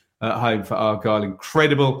 17 at home for Argyle.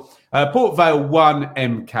 Incredible. Port Vale 1,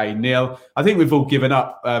 MK 0. I think we've all given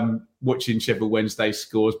up watching Sheffield Wednesday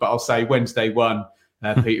scores, but I'll say Wednesday 1,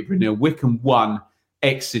 Peterborough 0. Wycombe 1,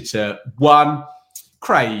 Exeter 1.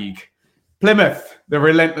 Craig, Plymouth, the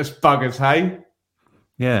relentless buggers, hey?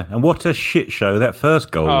 Yeah, and what a shit show that first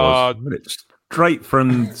goal was. Straight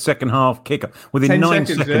from second half kickoff. Within 9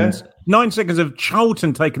 seconds, 9 seconds of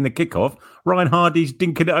Charlton taking the kickoff, Ryan Hardy's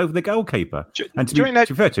dinking it over the goalkeeper. And to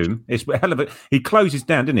be fair to him, it's a hell of a. He closes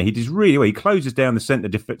down, didn't he? He does really well. He closes down the centre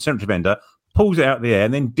defender, pulls it out of the air,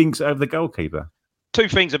 and then dinks it over the goalkeeper. 2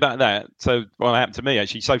 things about that. So, what happened to me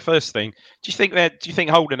actually. So, first thing, do you think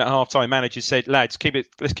Holden at half-time manager said, "Lads,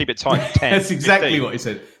 let's keep it tight at 10"? That's exactly 15. What he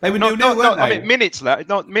said. They were not minutes,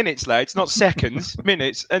 lads, not seconds,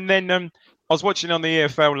 minutes. And then was watching on the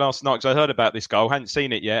EFL last night because I heard about this goal, hadn't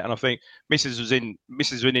seen it yet, and I think Mrs. was in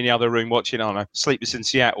the other room watching. I don't know, Sleepless in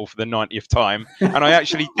Seattle for the 90th time, and I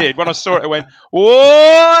actually did. When I saw it, I went,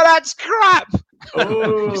 "Whoa, that's crap!"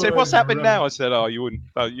 She said, "What's happened now?" I said, "Oh, you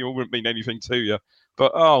wouldn't mean anything to you."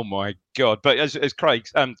 But oh my God! But as Craig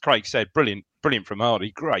said, brilliant from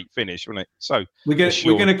Hardy, great finish, wasn't it? So we're going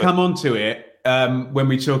to come on to it when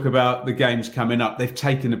we talk about the games coming up. They've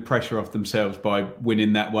taken the pressure off themselves by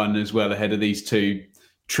winning that one as well ahead of these two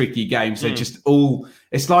tricky games. They're just all.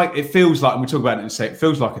 It feels like, and we'll talk about it in a sec. It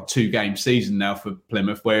feels like a 2-game season now for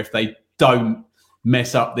Plymouth, where if they don't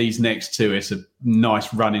mess up these next two, it's a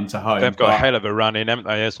nice run into home. They've got a hell of a run in, haven't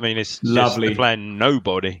they? I mean, it's lovely. They're playing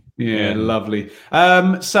nobody. Yeah, lovely.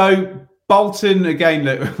 So Bolton, again,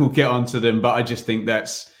 we'll get onto them, but I just think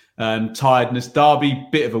that's tiredness. Derby,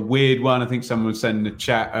 bit of a weird one. I think someone was sending in the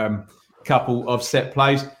chat couple of set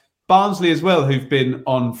plays. Barnsley as well, who've been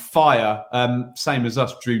on fire, same as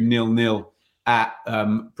us, drew 0-0 at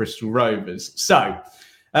Bristol Rovers. So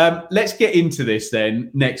let's get into this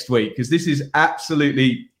then next week, because this is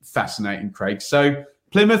absolutely fascinating, Craig. So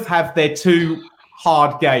Plymouth have their 2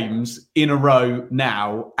 hard games in a row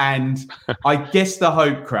now. And I guess the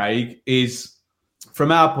hope, Craig, is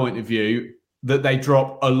from our point of view that they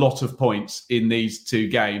drop a lot of points in these 2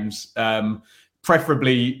 games.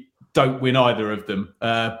 Preferably don't win either of them.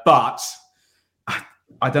 But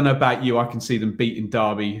I don't know about you. I can see them beating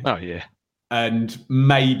Derby. Oh, yeah. And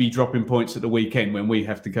maybe dropping points at the weekend when we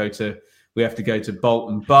have to go to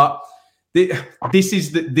Bolton. But this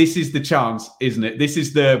is the chance, isn't it? This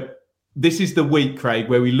is the week, Craig,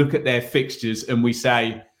 where we look at their fixtures and we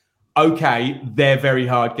say, okay, they're very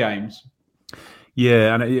hard games.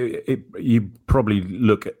 Yeah, and you probably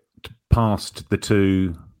look past the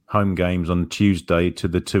 2 home games on Tuesday to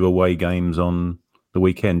the 2 away games on the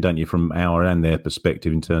weekend, don't you? From our and their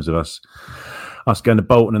perspective, in terms of us going to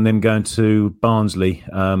Bolton and then going to Barnsley.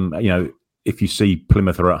 If you see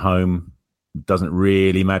Plymouth are at home, it doesn't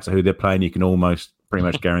really matter who they're playing. You can almost pretty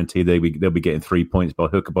much guarantee they'll be getting 3 points by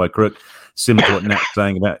hook or by crook. Similar to what Nat's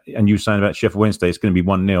saying about, and you saying about Sheffield Wednesday, it's going to be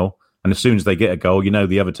 1-0. And as soon as they get a goal,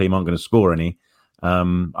 the other team aren't going to score any.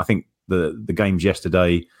 I think the games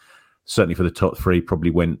yesterday, certainly for the top 3,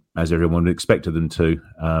 probably went as everyone would expected them to.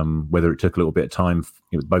 Whether it took a little bit of time,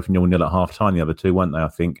 it was both 0-0 at half time. The other 2, weren't they? I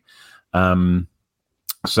think.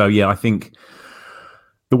 So yeah, I think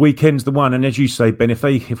the weekend's the one. And as you say, Ben, if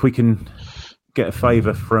we can get a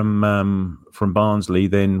favour from Barnsley,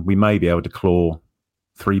 then we may be able to claw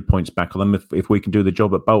 3 points back on them if we can do the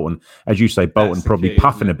job at Bolton. As you say, Bolton probably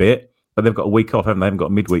puffing a bit, but they've got a week off, haven't they? They haven't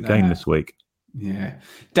got a midweek game this week. Yeah.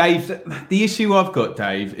 Dave, the issue I've got,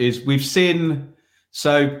 Dave, is we've seen,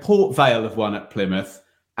 so Port Vale have won at Plymouth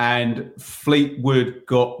and Fleetwood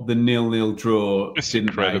got the 0-0 draw. It's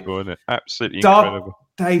incredible, isn't it? Absolutely incredible.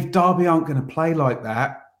 Dave, Derby aren't going to play like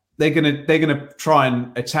that. They're going to try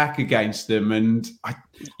and attack against them. And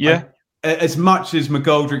as much as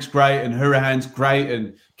McGoldrick's great and Hurahan's great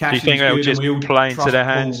and Cash is good, just and we all play into their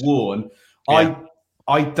hands. Warren,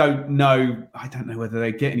 I don't know. I don't know whether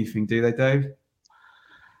they get anything. Do they, Dave?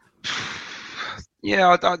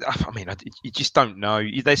 Yeah, I mean, you just don't know.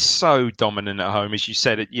 They're so dominant at home, as you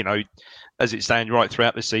said. As it stands right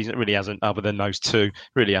throughout the season, it really hasn't. Other than those 2,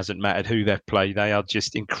 really hasn't mattered who they've played. They are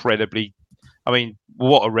just incredibly. I mean,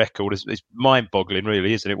 what a record! It's mind-boggling,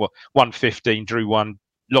 really, isn't it? 115, drew 1,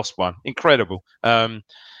 lost 1. Incredible. I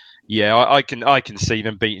can see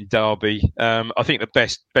them beating Derby. I think the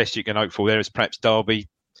best you can hope for there is perhaps Derby.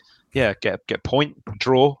 Yeah, get a point,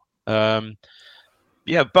 draw.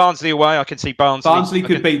 Barnsley away. I can see Barnsley. Barnsley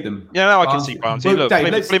could beat them. Yeah, I can see Barnsley. Look,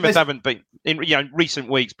 Dave, Plymouth haven't been in recent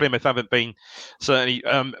weeks. Plymouth haven't been certainly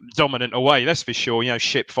dominant away. That's for sure.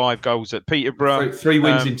 Shipped 5 goals at Peterborough. 3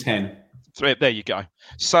 wins in 10. 3. There you go.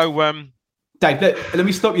 So, Dave, let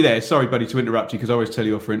me stop you there. Sorry, buddy, to interrupt you because I always tell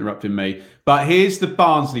you off for interrupting me. But here's the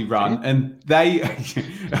Barnsley run, and they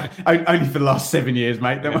only for the last 7 years,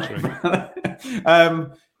 mate.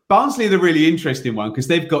 Barnsley are the really interesting one because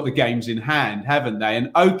they've got the games in hand, haven't they?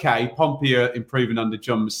 And Pompey are improving under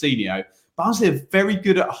John Mousinho. Barnsley are very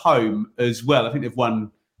good at home as well. I think they've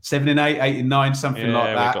won 7 and 8, 8 and 9, something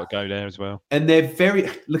like that. We've got to go there as well. And they're very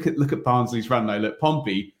look at Barnsley's run though. Look,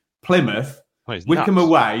 Pompey, Plymouth, Wycombe nuts.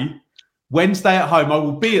 Away, Wednesday at home. I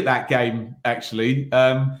will be at that game actually,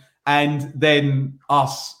 and then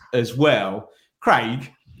us as well.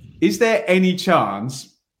 Craig, is there any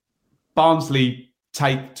chance Barnsley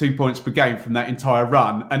take 2 points per game from that entire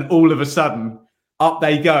run, and all of a sudden up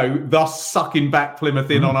they go, thus sucking back Plymouth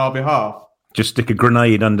in on our behalf? Just stick a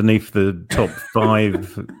grenade underneath the top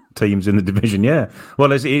 5 teams in the division. Yeah,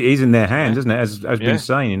 well, it is in their hands, isn't it? As been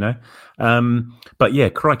saying, But yeah,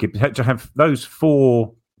 crikey, to have those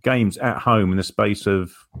 4 games at home in the space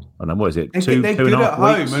of, I don't know, what is it? They're good at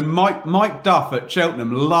home, and Mike Duff at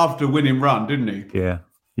Cheltenham loved a winning run, didn't he?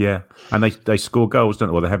 Yeah, and they score goals, don't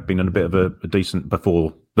they? Well, they have been on a bit of a decent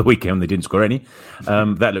before the weekend. They didn't score any.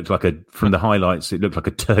 That looked like from the highlights, it looked like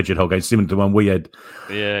a turgid whole game, similar to the one we had.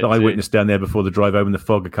 Yeah, that I witnessed down there before the drive home in the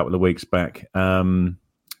fog a couple of weeks back.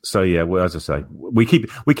 So yeah, well, as I say, we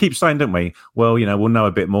keep saying, don't we? Well, we'll know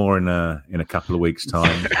a bit more in a couple of weeks'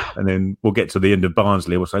 time, and then we'll get to the end of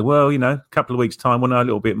Barnsley. We'll say, well, a couple of weeks' time, we'll know a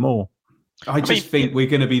little bit more. I think we're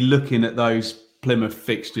going to be looking at those Plymouth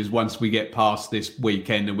fixtures once we get past this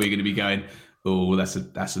weekend, and we're going to be going, oh, that's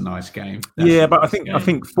a nice game. But I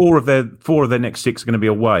think 4 of their next 6 are going to be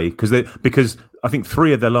away because I think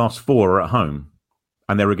 3 of their last 4 are at home,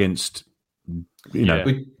 and they're against. Do you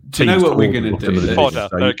know what we're going to do? Fodder.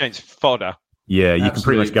 They're against fodder. Yeah, you can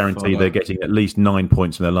pretty much guarantee they're getting at least 9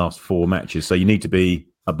 points in their last 4 matches. So you need to be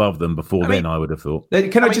above them before then, I would have thought.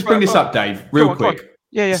 Can I just bring this up, Dave, real quick?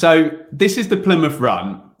 Yeah. So this is the Plymouth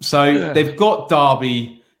run. So they've got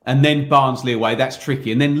Derby and then Barnsley away. That's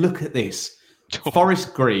tricky. And then look at this.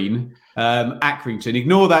 Forest Green, Accrington.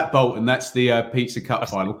 Ignore that Bolton. That's the Pizza Cup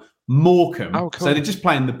final. Morecambe. Oh, cool. So they're just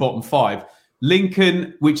playing the bottom 5.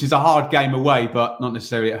 Lincoln, which is a hard game away, but not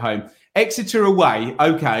necessarily at home. Exeter away,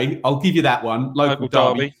 okay, I'll give you that one. Local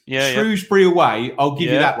derby. Shrewsbury away, I'll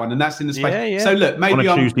give you that one, and that's in the space. So look, maybe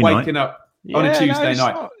I'm waking up on a Tuesday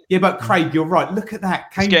night. Yeah, but Craig, you're right. Look at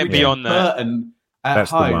that. Cambridge, beyond Burton at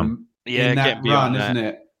home. Yeah, get beyond that, isn't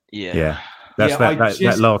it? Yeah.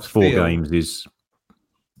 That last 4 games is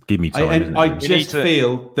give me time. I just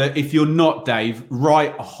feel that if you're not, Dave,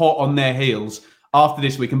 right hot on their heels after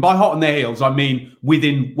this week, and by hot on their heels, I mean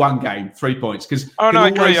within 1 game, 3 points. Because I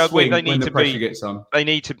agree. They need to be gets on. They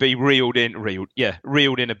need to be reeled in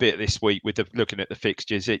a bit this week with looking at the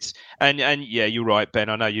fixtures. It's and yeah, you're right, Ben.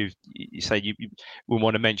 I know you say you wouldn't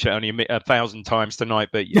want to mention it only 1,000 times tonight,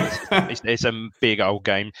 but it's a big old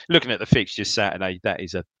game. Looking at the fixtures Saturday, that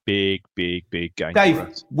is a big game.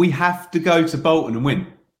 Dave, we have to go to Bolton and win.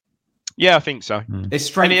 Yeah, I think so. It's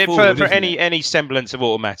straightforward. For any semblance of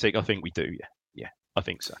automatic, I think we do. Yeah, I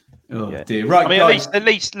think so. Oh dear! Right, I mean, guys. at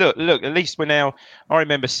least look. At least we're now. I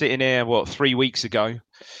remember sitting here 3 weeks ago,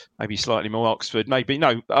 maybe slightly more Oxford,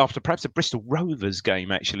 after perhaps a Bristol Rovers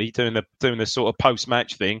game, actually doing the sort of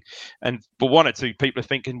post-match thing, and for 1 or 2 people are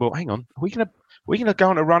thinking, well, hang on, are we gonna go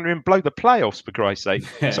on a run and blow the playoffs for Christ's sake?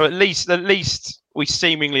 So at least we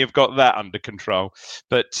seemingly have got that under control.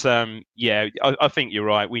 But I think you're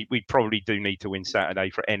right. We probably do need to win Saturday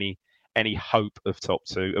for any hope of top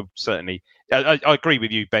 2. Certainly, I agree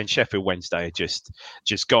with you, Ben. Sheffield Wednesday are just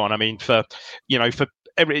gone. I mean, for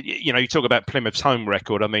every, you talk about Plymouth's home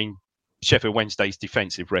record. I mean, Sheffield Wednesday's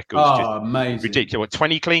defensive record is just amazing, ridiculous.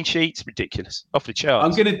 20 clean sheets, ridiculous, off the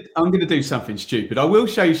charts. I'm gonna do something stupid. I will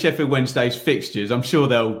show you Sheffield Wednesday's fixtures. I'm sure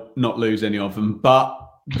they'll not lose any of them, but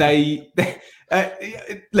they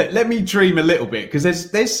let me dream a little bit,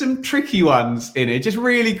 because there's some tricky ones in it. Just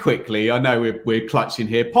really quickly, I know we're clutching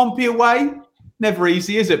here. Pompey away, never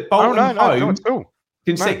easy, is it? Bolton home,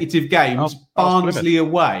 consecutive games. Barnsley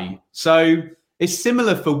away, so it's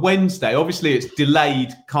similar for Wednesday. Obviously, it's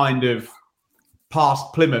delayed kind of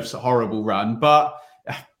past Plymouth's horrible run, but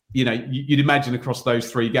you'd imagine across those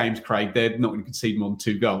 3 games, Craig, they're not going to concede more than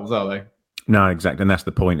 2 goals, are they? No, exactly, and that's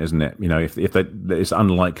the point, isn't it? If it's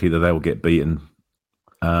unlikely that they will get beaten.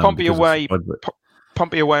 Pompey away on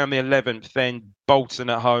the 11th, then Bolton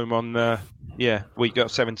at home on the week of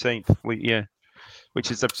 17th. Which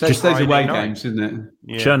is just those away games, isn't it?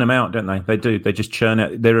 Yeah. Churn them out, don't they? They do. They just churn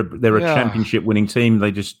out. They're a championship winning team.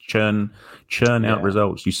 They just churn out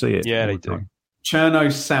results. You see it. Yeah, they do. Cherno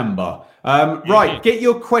Samba. Right, get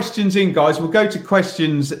your questions in, guys. We'll go to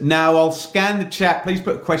questions now. I'll scan the chat. Please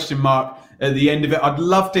put a question mark at the end of it. I'd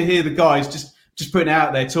love to hear the guys just putting it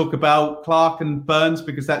out there. Talk about Clark and Burns,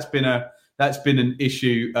 because that's been an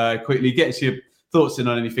issue. Quickly, get us your thoughts in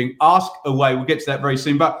on anything. Ask away. We'll get to that very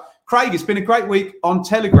soon. But Craig, it's been a great week on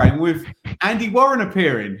Telegram with Andy Warren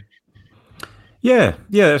appearing. Yeah,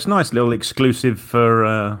 it's a nice little exclusive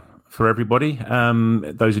for everybody.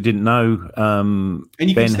 Those who didn't know, and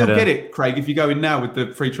you can still get it, Craig, if you go in now with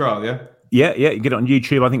the free trial. Yeah, you get it on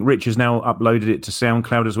YouTube. I think Rich has now uploaded it to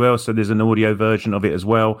SoundCloud as well, so there's an audio version of it as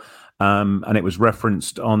well. And it was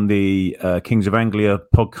referenced on the Kings of Anglia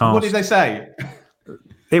podcast. What did they say?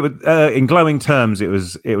 It was in glowing terms. It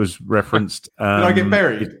was referenced. Did I get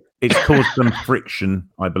buried? It's caused some friction,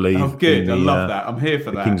 I believe. Oh, good. I love that. I'm here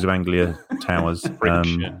for that. Kings of Anglia towers.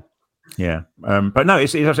 Friction. But no,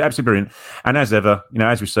 it's absolutely brilliant. And as ever,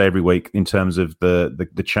 as we say every week, in terms of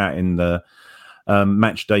the chat in the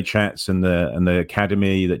match day chats and the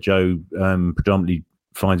academy that Joe predominantly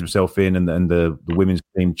finds himself in, and the women's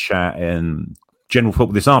team chat and general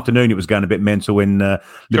football. This afternoon it was going a bit mental when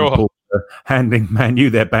Liverpool handing Man U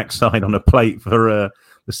their backside on a plate for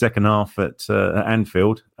the second half at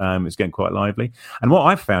Anfield. It's getting quite lively. And what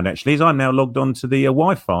I've found actually is I'm now logged on to the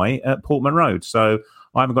Wi-Fi at Portman Road, so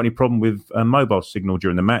I haven't got any problem with mobile signal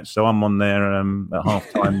during the match. So I'm on there at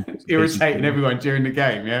half time. Irritating everyone during the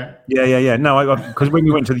game, yeah? Yeah. No, because when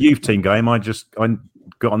we went to the youth team game, I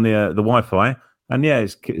got on the Wi-Fi, and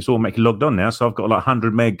it's automatically logged on now. So I've got like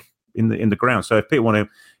 100 meg in the ground. So if people want to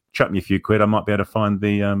chuck me a few quid, I might be able to find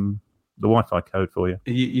the Wi-Fi code for you.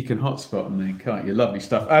 You can hotspot them then, can't you? Lovely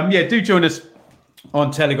stuff. Do join us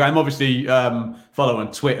on Telegram. Obviously, follow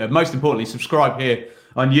on Twitter. Most importantly, subscribe here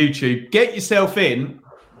on YouTube. Get yourself in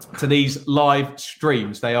to these live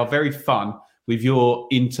streams. They are very fun with your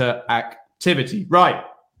interactivity. Right.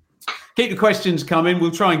 Keep the questions coming.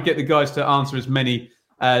 We'll try and get the guys to answer as many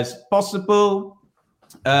as possible.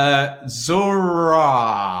 Zorak,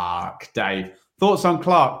 Dave. Thoughts on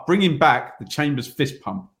Clark bringing back the Chambers fist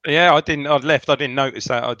pump? Yeah, I'd left. I didn't notice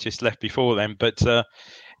that. I just left before then. But fair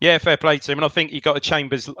play to him. And I think he got a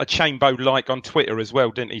Chambo like on Twitter as well,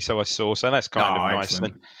 didn't he? So I saw. So that's kind of nice.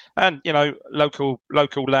 And local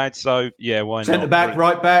lad. So yeah, why not? Centre back,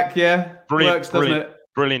 right back. Yeah, brilliant. Works, doesn't it?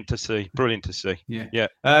 Brilliant to see. Yeah.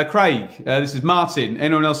 Craig, this is Martin.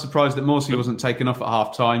 Anyone else surprised that Morsey wasn't taken off at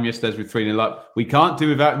half time? Yesterday's with 3-0 up. We can't do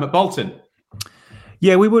without him at Bolton.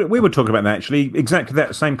 Yeah, we were talking about that actually. Exactly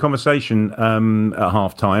that same conversation at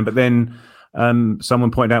half time. But then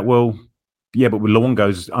someone pointed out, well, yeah, but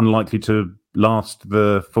Luongo's unlikely to last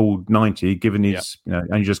the full 90, given he's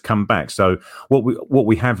only just come back. So what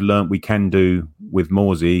we have learnt we can do with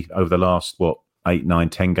Morsey over the last 8, 9,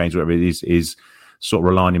 10 games, whatever it is sort of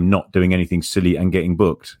rely on him not doing anything silly and getting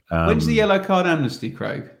booked. When's the yellow card amnesty,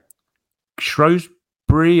 Craig?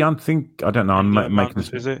 Shrewsbury, I don't know. I'm making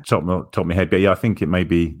this top of my head, but yeah, I think it may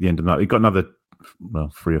be the end of the night. We've got another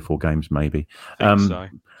 3 or 4 games, maybe. So.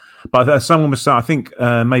 But someone was saying, I think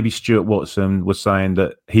maybe Stuart Watson was saying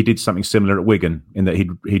that he did something similar at Wigan, in that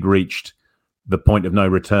he'd reached the point of no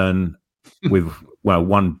return with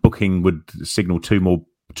one booking would signal two more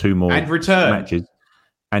and return matches.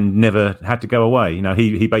 And never had to go away.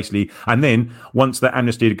 He basically, and then once that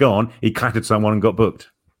amnesty had gone, he clattered someone and got booked.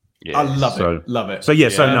 Yeah, I love it. So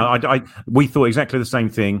we thought exactly the same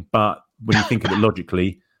thing. But when you think of it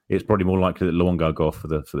logically, it's probably more likely that Luongo go off for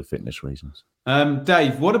the fitness reasons.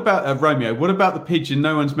 Dave, what about Romeo? What about the pigeon?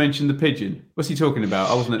 No one's mentioned the pigeon. What's he talking about?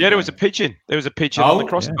 I wasn't. There was a pigeon. There was a pigeon on the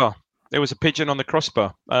crossbar. Yeah. There was a pigeon on the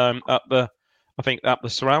crossbar up the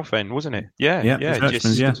South end, wasn't it? Yeah.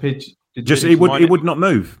 It would not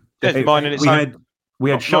move. We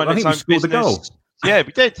had shot. I think we scored the goal. Yeah,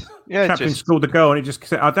 we did. Yeah, Chaplin scored the goal, and it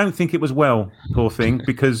just. I don't think it was well, poor thing,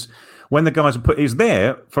 because when the guys are he's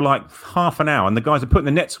there for like half an hour, and the guys are putting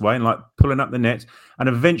the nets away and like pulling up the nets, and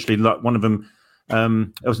eventually, like one of them.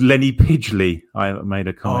 It was Lenny Pidgley. I made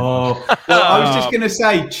a comment. Oh, well, I was just going to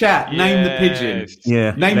say, chat, name the pigeon.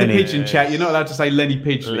 Yeah, name Lenny. The pigeon, chat. You're not allowed to say Lenny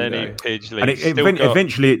Pidgley. And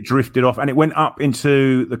eventually it drifted off, and it went up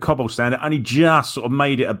into the cobble stand. It only just sort of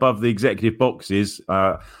made it above the executive boxes.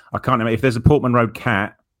 I can't remember. If there's a Portman Road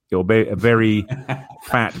cat, it'll be a very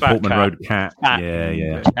fat Portman Road cat.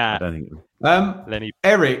 Yeah. I don't think Lenny.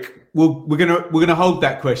 Eric. Well, we're gonna hold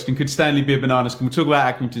that question. Could Stanley be a banana skin? We'll talk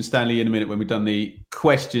about Accrington Stanley in a minute when we've done the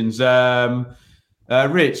questions.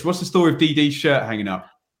 Rich, what's the story of DD's shirt hanging up?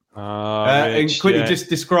 And quickly, just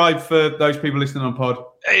describe for those people listening on pod.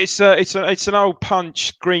 It's an old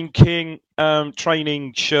Punch Green King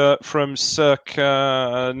training shirt from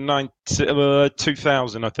circa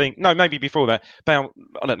 2000, I think. No, maybe before that. About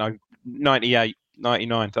 98,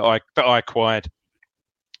 99 that I acquired.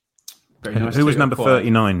 Nice. Who was number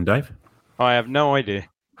 39, Dave? I have no idea.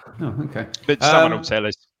 Oh, okay. But someone will tell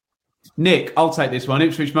us. Nick, I'll take this one.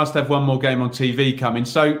 Ipswich must have one more game on TV coming.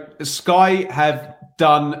 So Sky have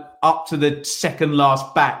done up to the second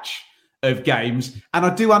last batch of games, and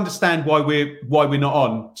I do understand why we're not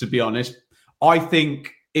on. To be honest, I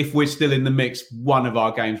think if we're still in the mix, one of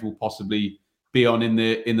our games will possibly be on in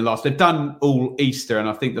the last. They've done all Easter, and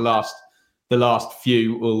I think the last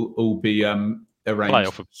few will all be.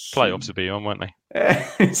 Playoffs will be on, won't they?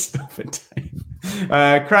 Stop it, Dave.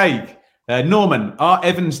 Craig, Norman, are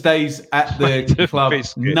Evans' days at the club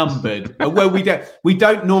numbered? Well, we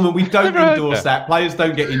don't, Norman. We don't endorse that. Players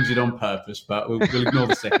don't get injured on purpose, but we'll ignore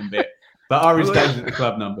the second bit. But are his days at the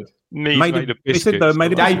club numbered? Made of biscuits.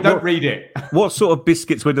 Dave, don't read it. What sort of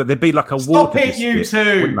biscuits would there be? Like a Stop water it, biscuit, you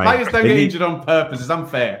two. Players don't get injured on purpose. It's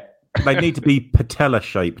unfair. They need to be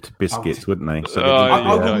patella-shaped biscuits, wouldn't they? So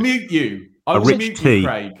I will mute you. I will mute you,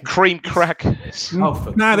 Craig. Cream crackers. No,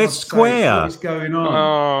 they're square. What is going on?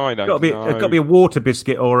 Oh, I don't know. It's got to be a water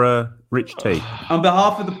biscuit or a rich tea. On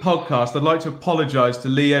behalf of the podcast, I'd like to apologise to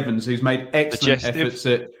Lee Evans, who's made excellent efforts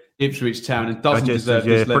at Ipswich Town and doesn't deserve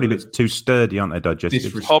this level. Probably a bit too sturdy, aren't they,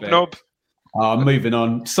 digestive? Hobnob. Moving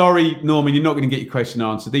on. Sorry, Norman, you're not going to get your question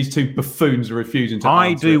answered. These two buffoons are refusing to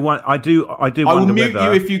answer. I will mute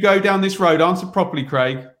you if you go down this road. Answer properly,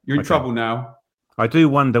 Craig. You're in trouble now. I do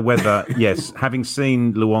wonder whether, yes, having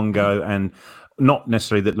seen Luongo, and not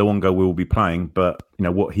necessarily that Luongo will be playing, but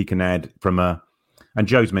what he can add from and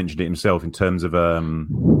Joe's mentioned it himself in terms of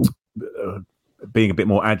being a bit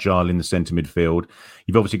more agile in the centre midfield.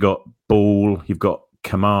 You've obviously got Ball, you've got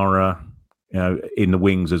Kamara, in the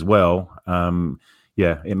wings as well.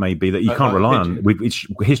 It may be that you can't rely on.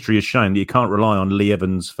 History has shown that you can't rely on Lee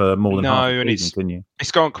Evans for more than half a season, can you?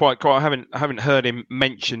 It's gone quite. I haven't heard him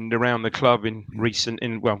mentioned around the club in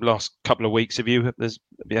last couple of weeks. Have you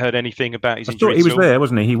heard anything about his injury? He was there,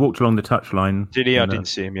 wasn't he? He walked along the touchline. Did he? I didn't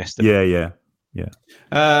see him yesterday.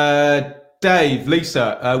 Yeah. Dave,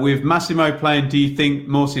 Lisa, with Massimo playing, do you think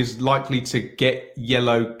Morsi is likely to get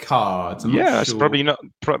yellow cards? It's probably not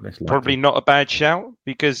a bad shout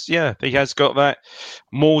because he has got that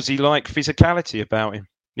Morsi-like physicality about him.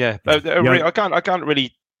 I can't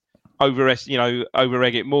really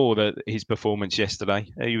over-egg it more that his performance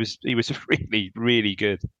yesterday. He was really, really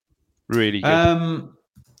good, really good.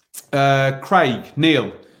 Craig,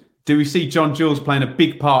 Neil. Do we see John Jules playing a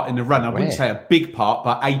big part in the run? I wouldn't say a big part,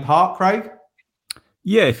 but a part, Craig?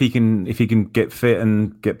 Yeah, if he can get fit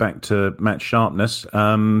and get back to match sharpness.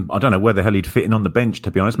 I don't know where the hell he'd fit in on the bench,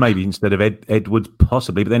 to be honest. Maybe instead of Edwards,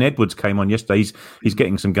 possibly. But then Edwards came on yesterday. He's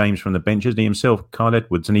getting some games from the bench, isn't he himself, Kyle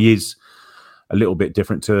Edwards? And he is a little bit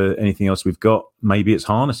different to anything else we've got. Maybe it's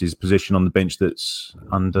Harness's position on the bench that's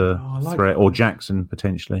under threat, or Jackson,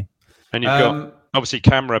 potentially. And you've got, obviously,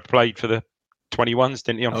 Camara played for the 21s,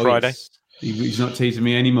 didn't he, on Friday? He's not teasing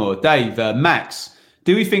me anymore. Dave, Max,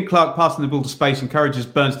 do we think Clark passing the ball to space encourages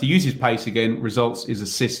Burns to use his pace again, results his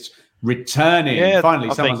assists returning?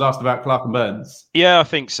 Finally, someone's asked about Clark and Burns. Yeah, I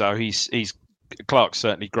think so. Clark's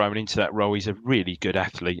certainly grown into that role. He's a really good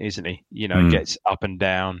athlete, isn't he? He gets up and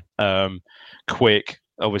down, quick,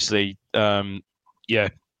 obviously.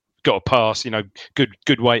 Got a pass,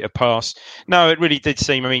 good way to pass. No, it really did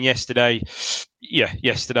seem. I mean, yesterday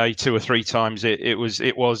 2 or 3 times it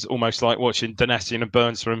was almost like watching Donatian and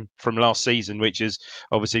Burns from last season, which is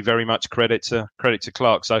obviously very much credit to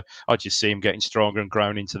Clark. So I just see him getting stronger and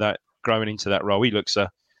growing into that role. He looks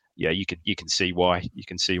you can see why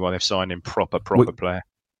they've signed him proper player.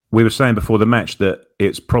 We were saying before the match that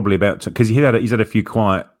it's probably about because he's had a few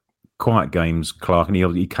quiet games, Clark, and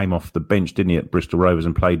he came off the bench, didn't he, at Bristol Rovers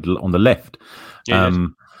and played on the left.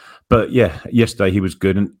 But yesterday he was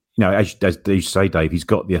good, and as you say, Dave, he's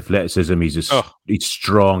got the athleticism. He's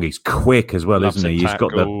strong, he's quick as well, isn't he? He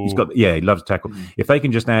loves to tackle. If they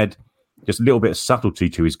can just add just a little bit of subtlety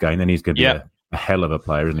to his game, then he's going to be a hell of a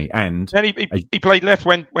player, isn't he? And he played left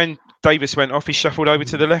when Davis went off. He shuffled over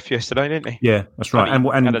to the left yesterday, didn't he? Yeah, that's right.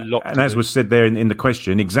 And as was said there in the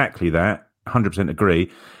question, exactly that. 100% agree.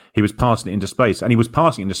 He was passing it into space, and he was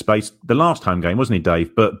passing it into space the last home game, wasn't he,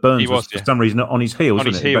 Dave? But Burns was for some reason on his heels.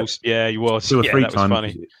 He was 2 or 3 times.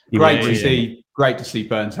 Funny. Great to see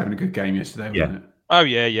Burns having a good game yesterday. Wasn't it? Oh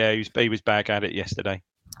yeah. He was back at it yesterday.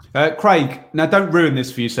 Craig, now don't ruin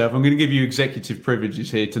this for yourself. I'm going to give you executive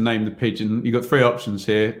privileges here to name the pigeon. You've got 3 options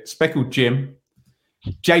here: Speckled Jim,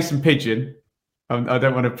 Jason Pigeon. I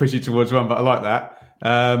don't want to push you towards one, but I like that.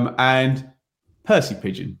 And Percy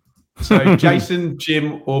Pigeon. So Jason,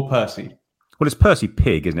 Jim, or Percy? Well, it's Percy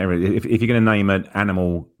Pig, isn't it? If you're going to name an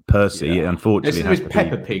animal Percy, unfortunately, it was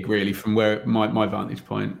Peppa Pig, really, from where my vantage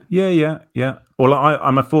point. Yeah. Well,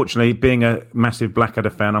 I'm unfortunately, being a massive Blackadder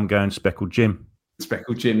fan, I'm going Speckled Jim.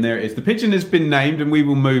 Speckled Jim, there it is. The pigeon has been named, and we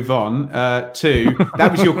will move on to...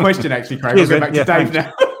 That was your question, actually, Craig. We'll go back to Dave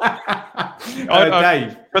now.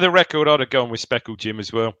 Dave. For the record, I'd have gone with Speckled Jim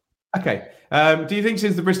as well. Okay. Do you think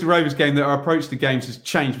since the Bristol Rovers game that our approach to games has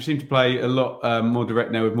changed? We seem to play a lot more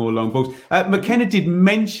direct now with more long balls. McKenna did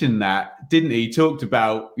mention that, didn't he? He talked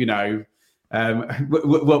about,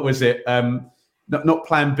 what was it? Not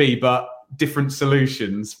plan B, but different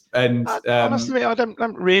solutions. And honestly, I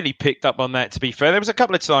haven't really picked up on that, to be fair. There was a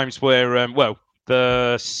couple of times where,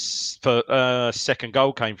 the second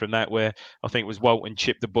goal came from that, where I think it was Walton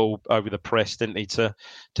chipped the ball over the press, didn't he, to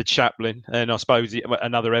Chaplin? And I suppose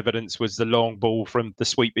another evidence was the long ball from the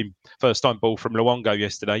sweeping first time ball from Luongo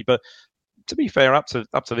yesterday. But to be fair, up to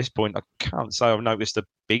this point, I can't say I've noticed a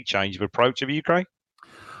big change of approach. Have you, Craig?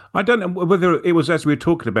 I don't know whether it was, as we were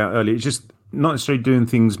talking about earlier, it's just not necessarily doing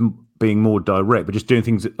things being more direct, but just doing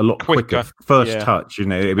things a lot quicker. First touch,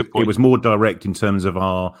 it was more direct in terms of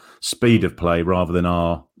our speed of play rather than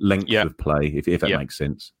our length of play, if that makes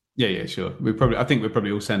sense. Yeah, sure. I think we're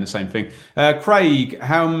probably all saying the same thing. Craig,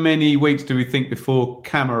 how many weeks do we think before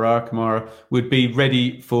Kamara would be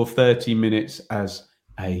ready for 30 minutes as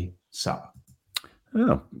a sub?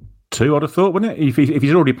 Oh, 2, I'd have thought, wouldn't it? If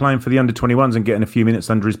he's already playing for the under-21s and getting a few minutes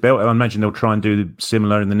under his belt, I imagine they'll try and do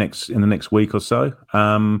similar in the next week or so.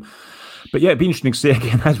 But yeah, it'd be interesting to see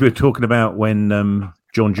again, as we were talking about, when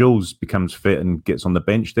John Jules becomes fit and gets on the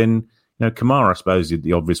bench, then Kamara, I suppose, is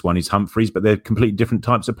the obvious one. He's Humphreys, but they're completely different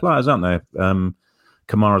types of players, aren't they?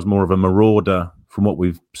 Kamara's more of a marauder from what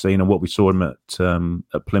we've seen and what we saw him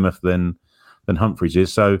at Plymouth than Humphreys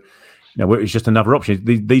is. So, it's just another option.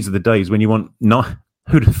 These are the days when you want not.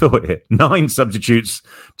 Who'd have thought it? 9 substitutes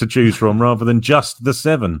to choose from rather than just the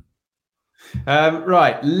 7.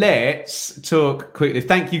 Right, let's talk quickly.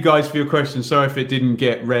 Thank you guys for your questions. Sorry if it didn't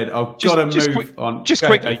get read. I've got to move on. Just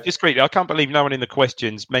quickly. I can't believe no one in the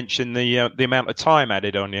questions mentioned the amount of time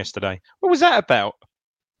added on yesterday. What was that about?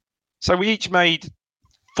 So we each made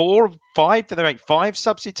 4 or 5. Did they make 5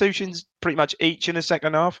 substitutions pretty much each in the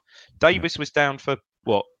second half? Davis was down for,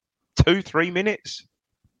 2-3 minutes?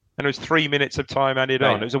 And it was 3 minutes of time added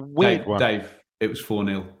on. It was a weird one. Dave, it was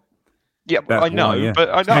 4-0. Yeah, I know,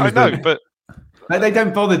 but they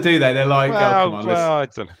don't bother, do they? They're like, come on, I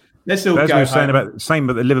don't know. Let's all go. As we were saying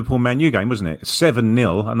about the Liverpool Man U game, wasn't it?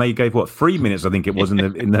 7-0, and they gave 3 minutes, I think it was in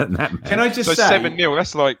that match. Can I just say 7-0?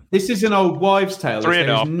 That's like this is an old wives' tale.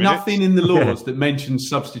 There's nothing in the laws Yeah. that mentions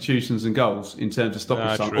substitutions and goals in terms of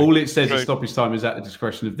stoppage time. True. All it says is stoppage time is at the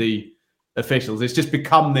discretion of the officials. It's just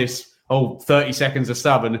become this 30 seconds a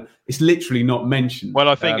sub, and it's literally not mentioned. Well,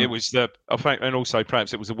 I think it was and also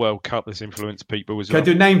perhaps it was the World Cup that's influenced people as well. Can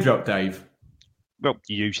I do a name drop, Dave? Well,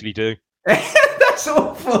 you usually do. That's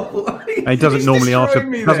awful. He doesn't normally ask for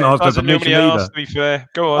permission either. To be fair,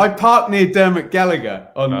 go on. I parked near Dermot Gallagher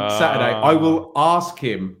on Saturday. I will ask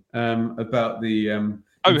him about the.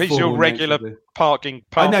 He's your regular parking.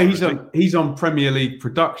 I know he's on Premier League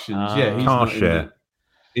Productions. He's car share.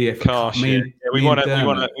 Car share. We want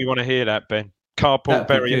to hear that, Ben. Carpool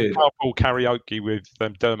karaoke with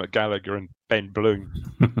Dermot Gallagher and Ben Bloom.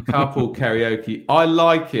 Carpool karaoke. I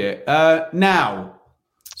like it. Now,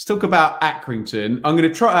 let's talk about Accrington. I'm going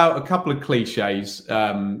to trot out a couple of cliches,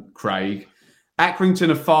 Craig. Accrington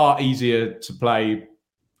are far easier to play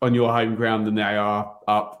on your home ground than they are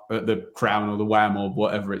up at the Crown or the Wham or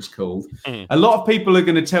whatever it's called. A lot of people are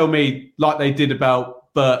going to tell me, like they did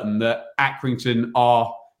about Burton, that Accrington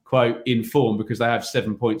are, quote, in form because they have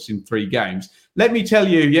 7 points in 3 games. Let me tell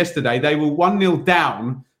you, yesterday they were 1-0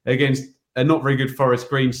 down against a not very good Forest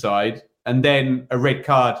Green side, and then a red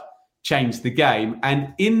card changed the game.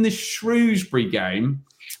 And in the Shrewsbury game,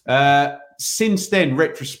 since then,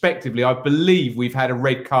 retrospectively, I believe we've had a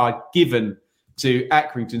red card given to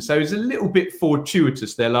Accrington. So it's a little bit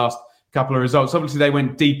fortuitous, their last couple of results. Obviously, they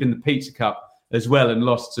went deep in the Pizza Cup as well and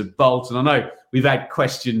lost to Bolton. I know we've had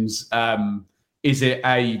questions. Is it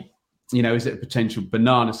a potential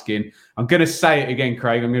banana skin? I'm going to say it again,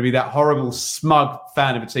 Craig. I'm going to be that horrible, smug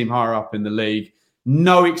fan of a team higher up in the league.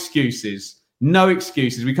 No excuses. No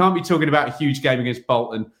excuses. We can't be talking about a huge game against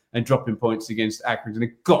Bolton and dropping points against Accrington.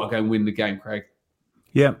 They've got to go and win the game, Craig.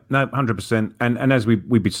 Yeah, no, 100%. And as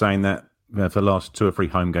we've been saying that for the last 2 or 3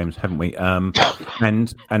 home games, haven't we?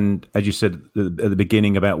 And as you said at the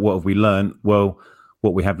beginning about what have we learned? Well,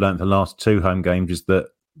 what we have learned the last 2 home games is that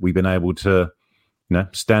we've been able to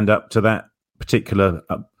stand up to that particular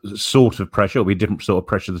sort of pressure. It'll be a different sort of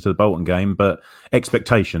pressure to the Bolton game, but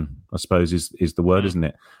expectation, I suppose, is the word, isn't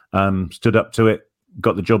it? Stood up to it,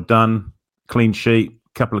 got the job done, clean sheet,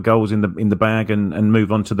 couple of goals in the bag, and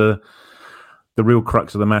move on to the real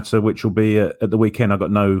crux of the matter, which will be at the weekend. I've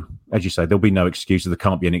got no, as you say, there'll be no excuses. There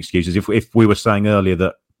can't be any excuses. If we were saying earlier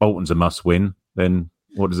that Bolton's a must-win, then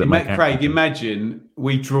what does it make? Craig, imagine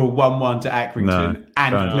we draw 1-1 to Accrington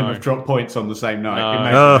and Plymouth drop points on the same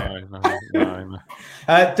night. No.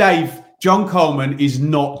 Dave, John Coleman is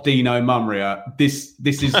not Dino Mumria. This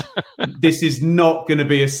is not going to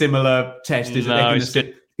be a similar test, is it? They're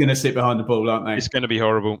going to sit behind the ball, aren't they? It's going to be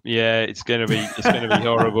horrible. Yeah, it's going to be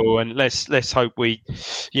horrible. And let's hope we,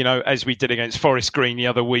 as we did against Forest Green the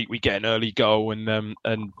other week, we get an early goal and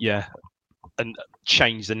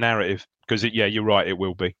change the narrative. Because you're right, it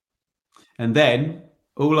will be. And then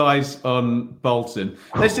all eyes on Bolton.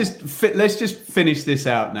 Let's just finish this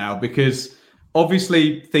out now, because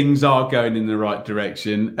obviously things are going in the right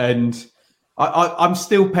direction, and I'm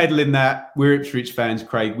still peddling that we're Ipswich fans,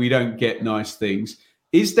 Craig. We don't get nice things.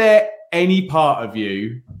 is there any part of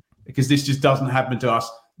you, because this just doesn't happen to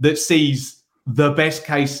us, that sees the best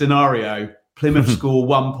case scenario, Plymouth score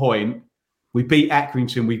 1 point, we beat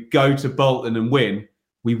Accrington, we go to Bolton and win,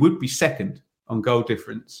 we would be second on goal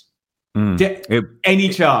difference. Any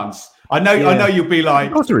chance? I know you'll be like,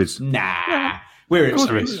 of course there is. Nah, we're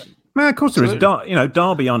at Man, of course there is.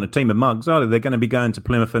 Derby aren't a team of mugs, are they? They're going to be going to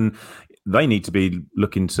Plymouth and they need to be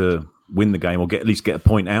looking to win the game or at least get a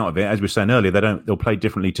point out of it. As we were saying earlier, they'll play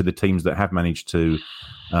differently to the teams that have managed to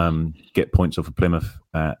get points off of Plymouth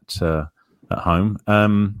at home.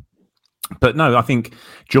 But no, I think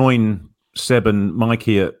join Seb and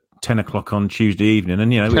Mikey at 10 o'clock on Tuesday evening,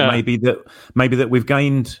 and it may be that we've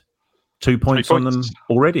gained 2 points on them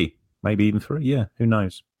already, maybe even 3. Yeah, who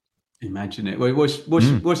knows? Imagine it.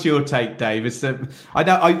 What's your take, Dave? It's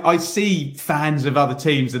I see fans of other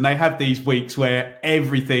teams and they have these weeks where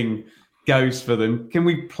everything goes for them. Can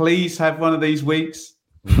we please have one of these weeks?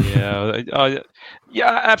 Yeah,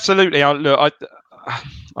 absolutely.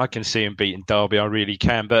 I can see him beating Derby. I really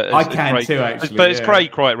can. But I can too, actually. But as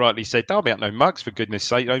Craig quite rightly said, Derby aren't no mugs, for goodness'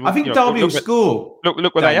 sake. I think Derby will score.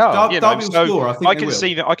 Look where they are. Derby will score. I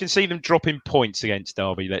can see them dropping points against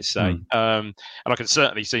Derby. Let's say, and I can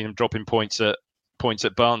certainly see them dropping points at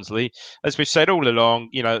Barnsley. As we've said all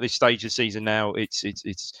along, at this stage of the season now, it's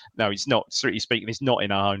not, strictly speaking, it's not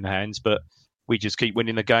in our own hands. But we just keep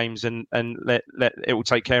winning the games and let it will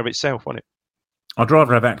take care of itself, won't it? I'd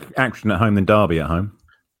rather have Accrington at home than Derby at home.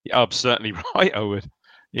 Yeah, absolutely right, I would.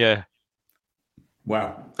 Yeah.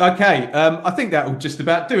 Wow. Okay. I think that will just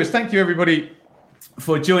about do us. Thank you, everybody,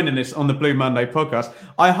 for joining us on the Blue Monday podcast.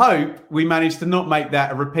 I hope we managed to not make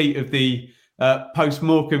that a repeat of the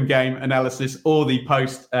post-Morecambe game analysis or the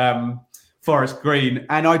post-Forest Green.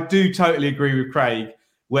 And I do totally agree with Craig,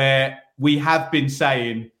 where we have been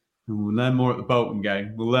saying, we'll learn more at the Bolton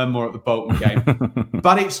game.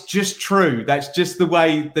 But it's just true. That's just the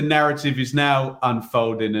way the narrative is now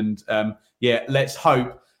unfolding. And let's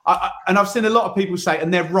hope. And I've seen a lot of people say,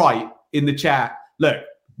 and they're right in the chat, look,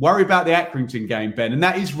 worry about the Accrington game, Ben. And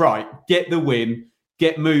that is right. Get the win,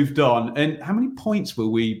 get moved on. And how many points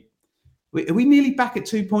will we? Are we nearly back at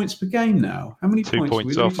 2 points per game now? How many points? 2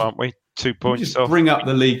 points off, aren't we? 2 points off. Bring up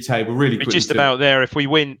the league table really quickly. We're just about there. If we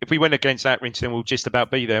win against Accrington, we'll just about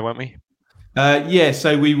be there, won't we?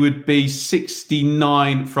 So we would be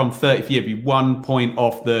 69 from 30. Yeah, be 1 point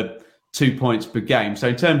off the 2 points per game. So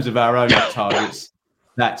in terms of our own targets,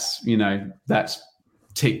 that's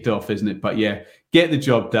ticked off, isn't it? But yeah, get the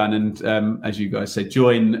job done. And as you guys said,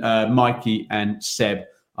 join Mikey and Seb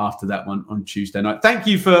after that one on Tuesday night. Thank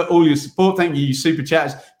you for all your support. Thank you super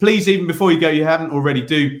chatters. Please, even before you go, you haven't already,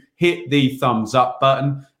 do hit the thumbs up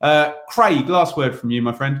button. Craig, last word from you,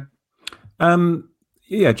 my friend.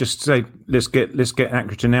 Just say let's get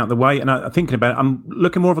Accrington out of the way. And I'm thinking about it, I'm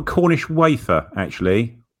looking more of a Cornish wafer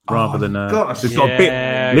actually, rather than it's got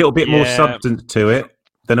a little bit more substance to it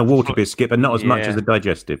than a water biscuit, but not as much as a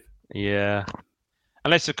digestive. Yeah,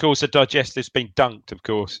 unless of course a digestive's been dunked, of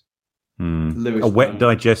course. A wet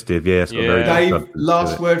digestive, yes. Yeah. Dave,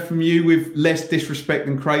 last word from you with less disrespect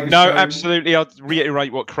than Craig. No, absolutely. I'll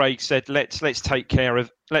reiterate what Craig said. Let's take care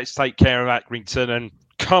of Accrington and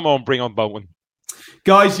come on, bring on Bolton.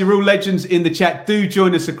 Guys, you're all legends in the chat. Do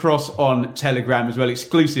join us across on Telegram as well.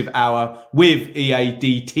 Exclusive hour with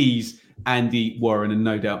EADT's Andy Warren, and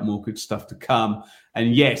no doubt more good stuff to come.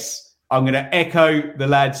 And yes, I'm going to echo the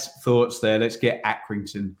lads' thoughts there. Let's get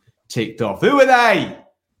Accrington ticked off. Who are they?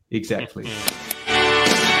 Exactly.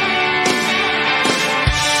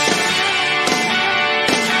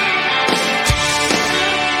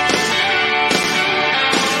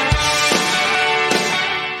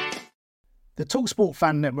 The TalkSport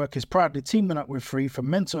Fan Network is proudly teaming up with Free for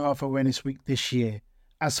Mental Health Awareness Week this year.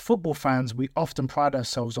 As football fans, we often pride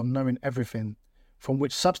ourselves on knowing everything, from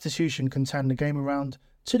which substitution can turn the game around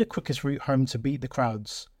to the quickest route home to beat the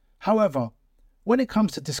crowds. However, when it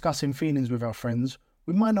comes to discussing feelings with our friends,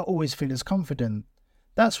 we might not always feel as confident.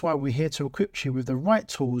 That's why we're here to equip you with the right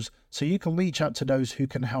tools so you can reach out to those who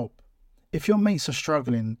can help. If your mates are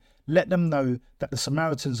struggling, let them know that the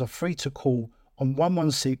Samaritans are free to call on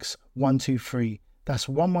 116 123. That's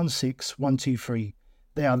 116 123.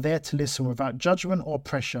 They are there to listen without judgment or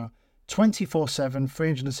pressure, 24/7,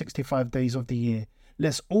 365 days of the year.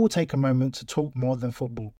 Let's all take a moment to talk more than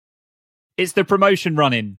football. It's the promotion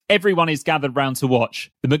run-in. Everyone is gathered round to watch.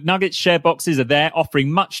 The McNuggets share boxes are there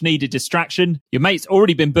offering much needed distraction. Your mate's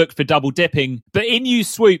already been booked for double dipping, but in you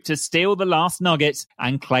swoop to steal the last nugget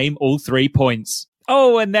and claim all 3 points.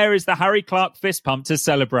 Oh, and there is the Harry Clark fist pump to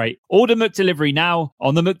celebrate. Order McDelivery now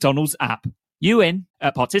on the McDonald's app. You in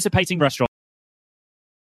at participating restaurants.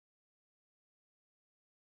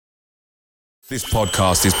 This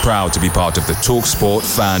podcast is proud to be part of the TalkSport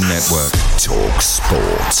Fan Network.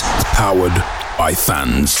 TalkSport. Powered by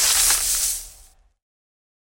fans.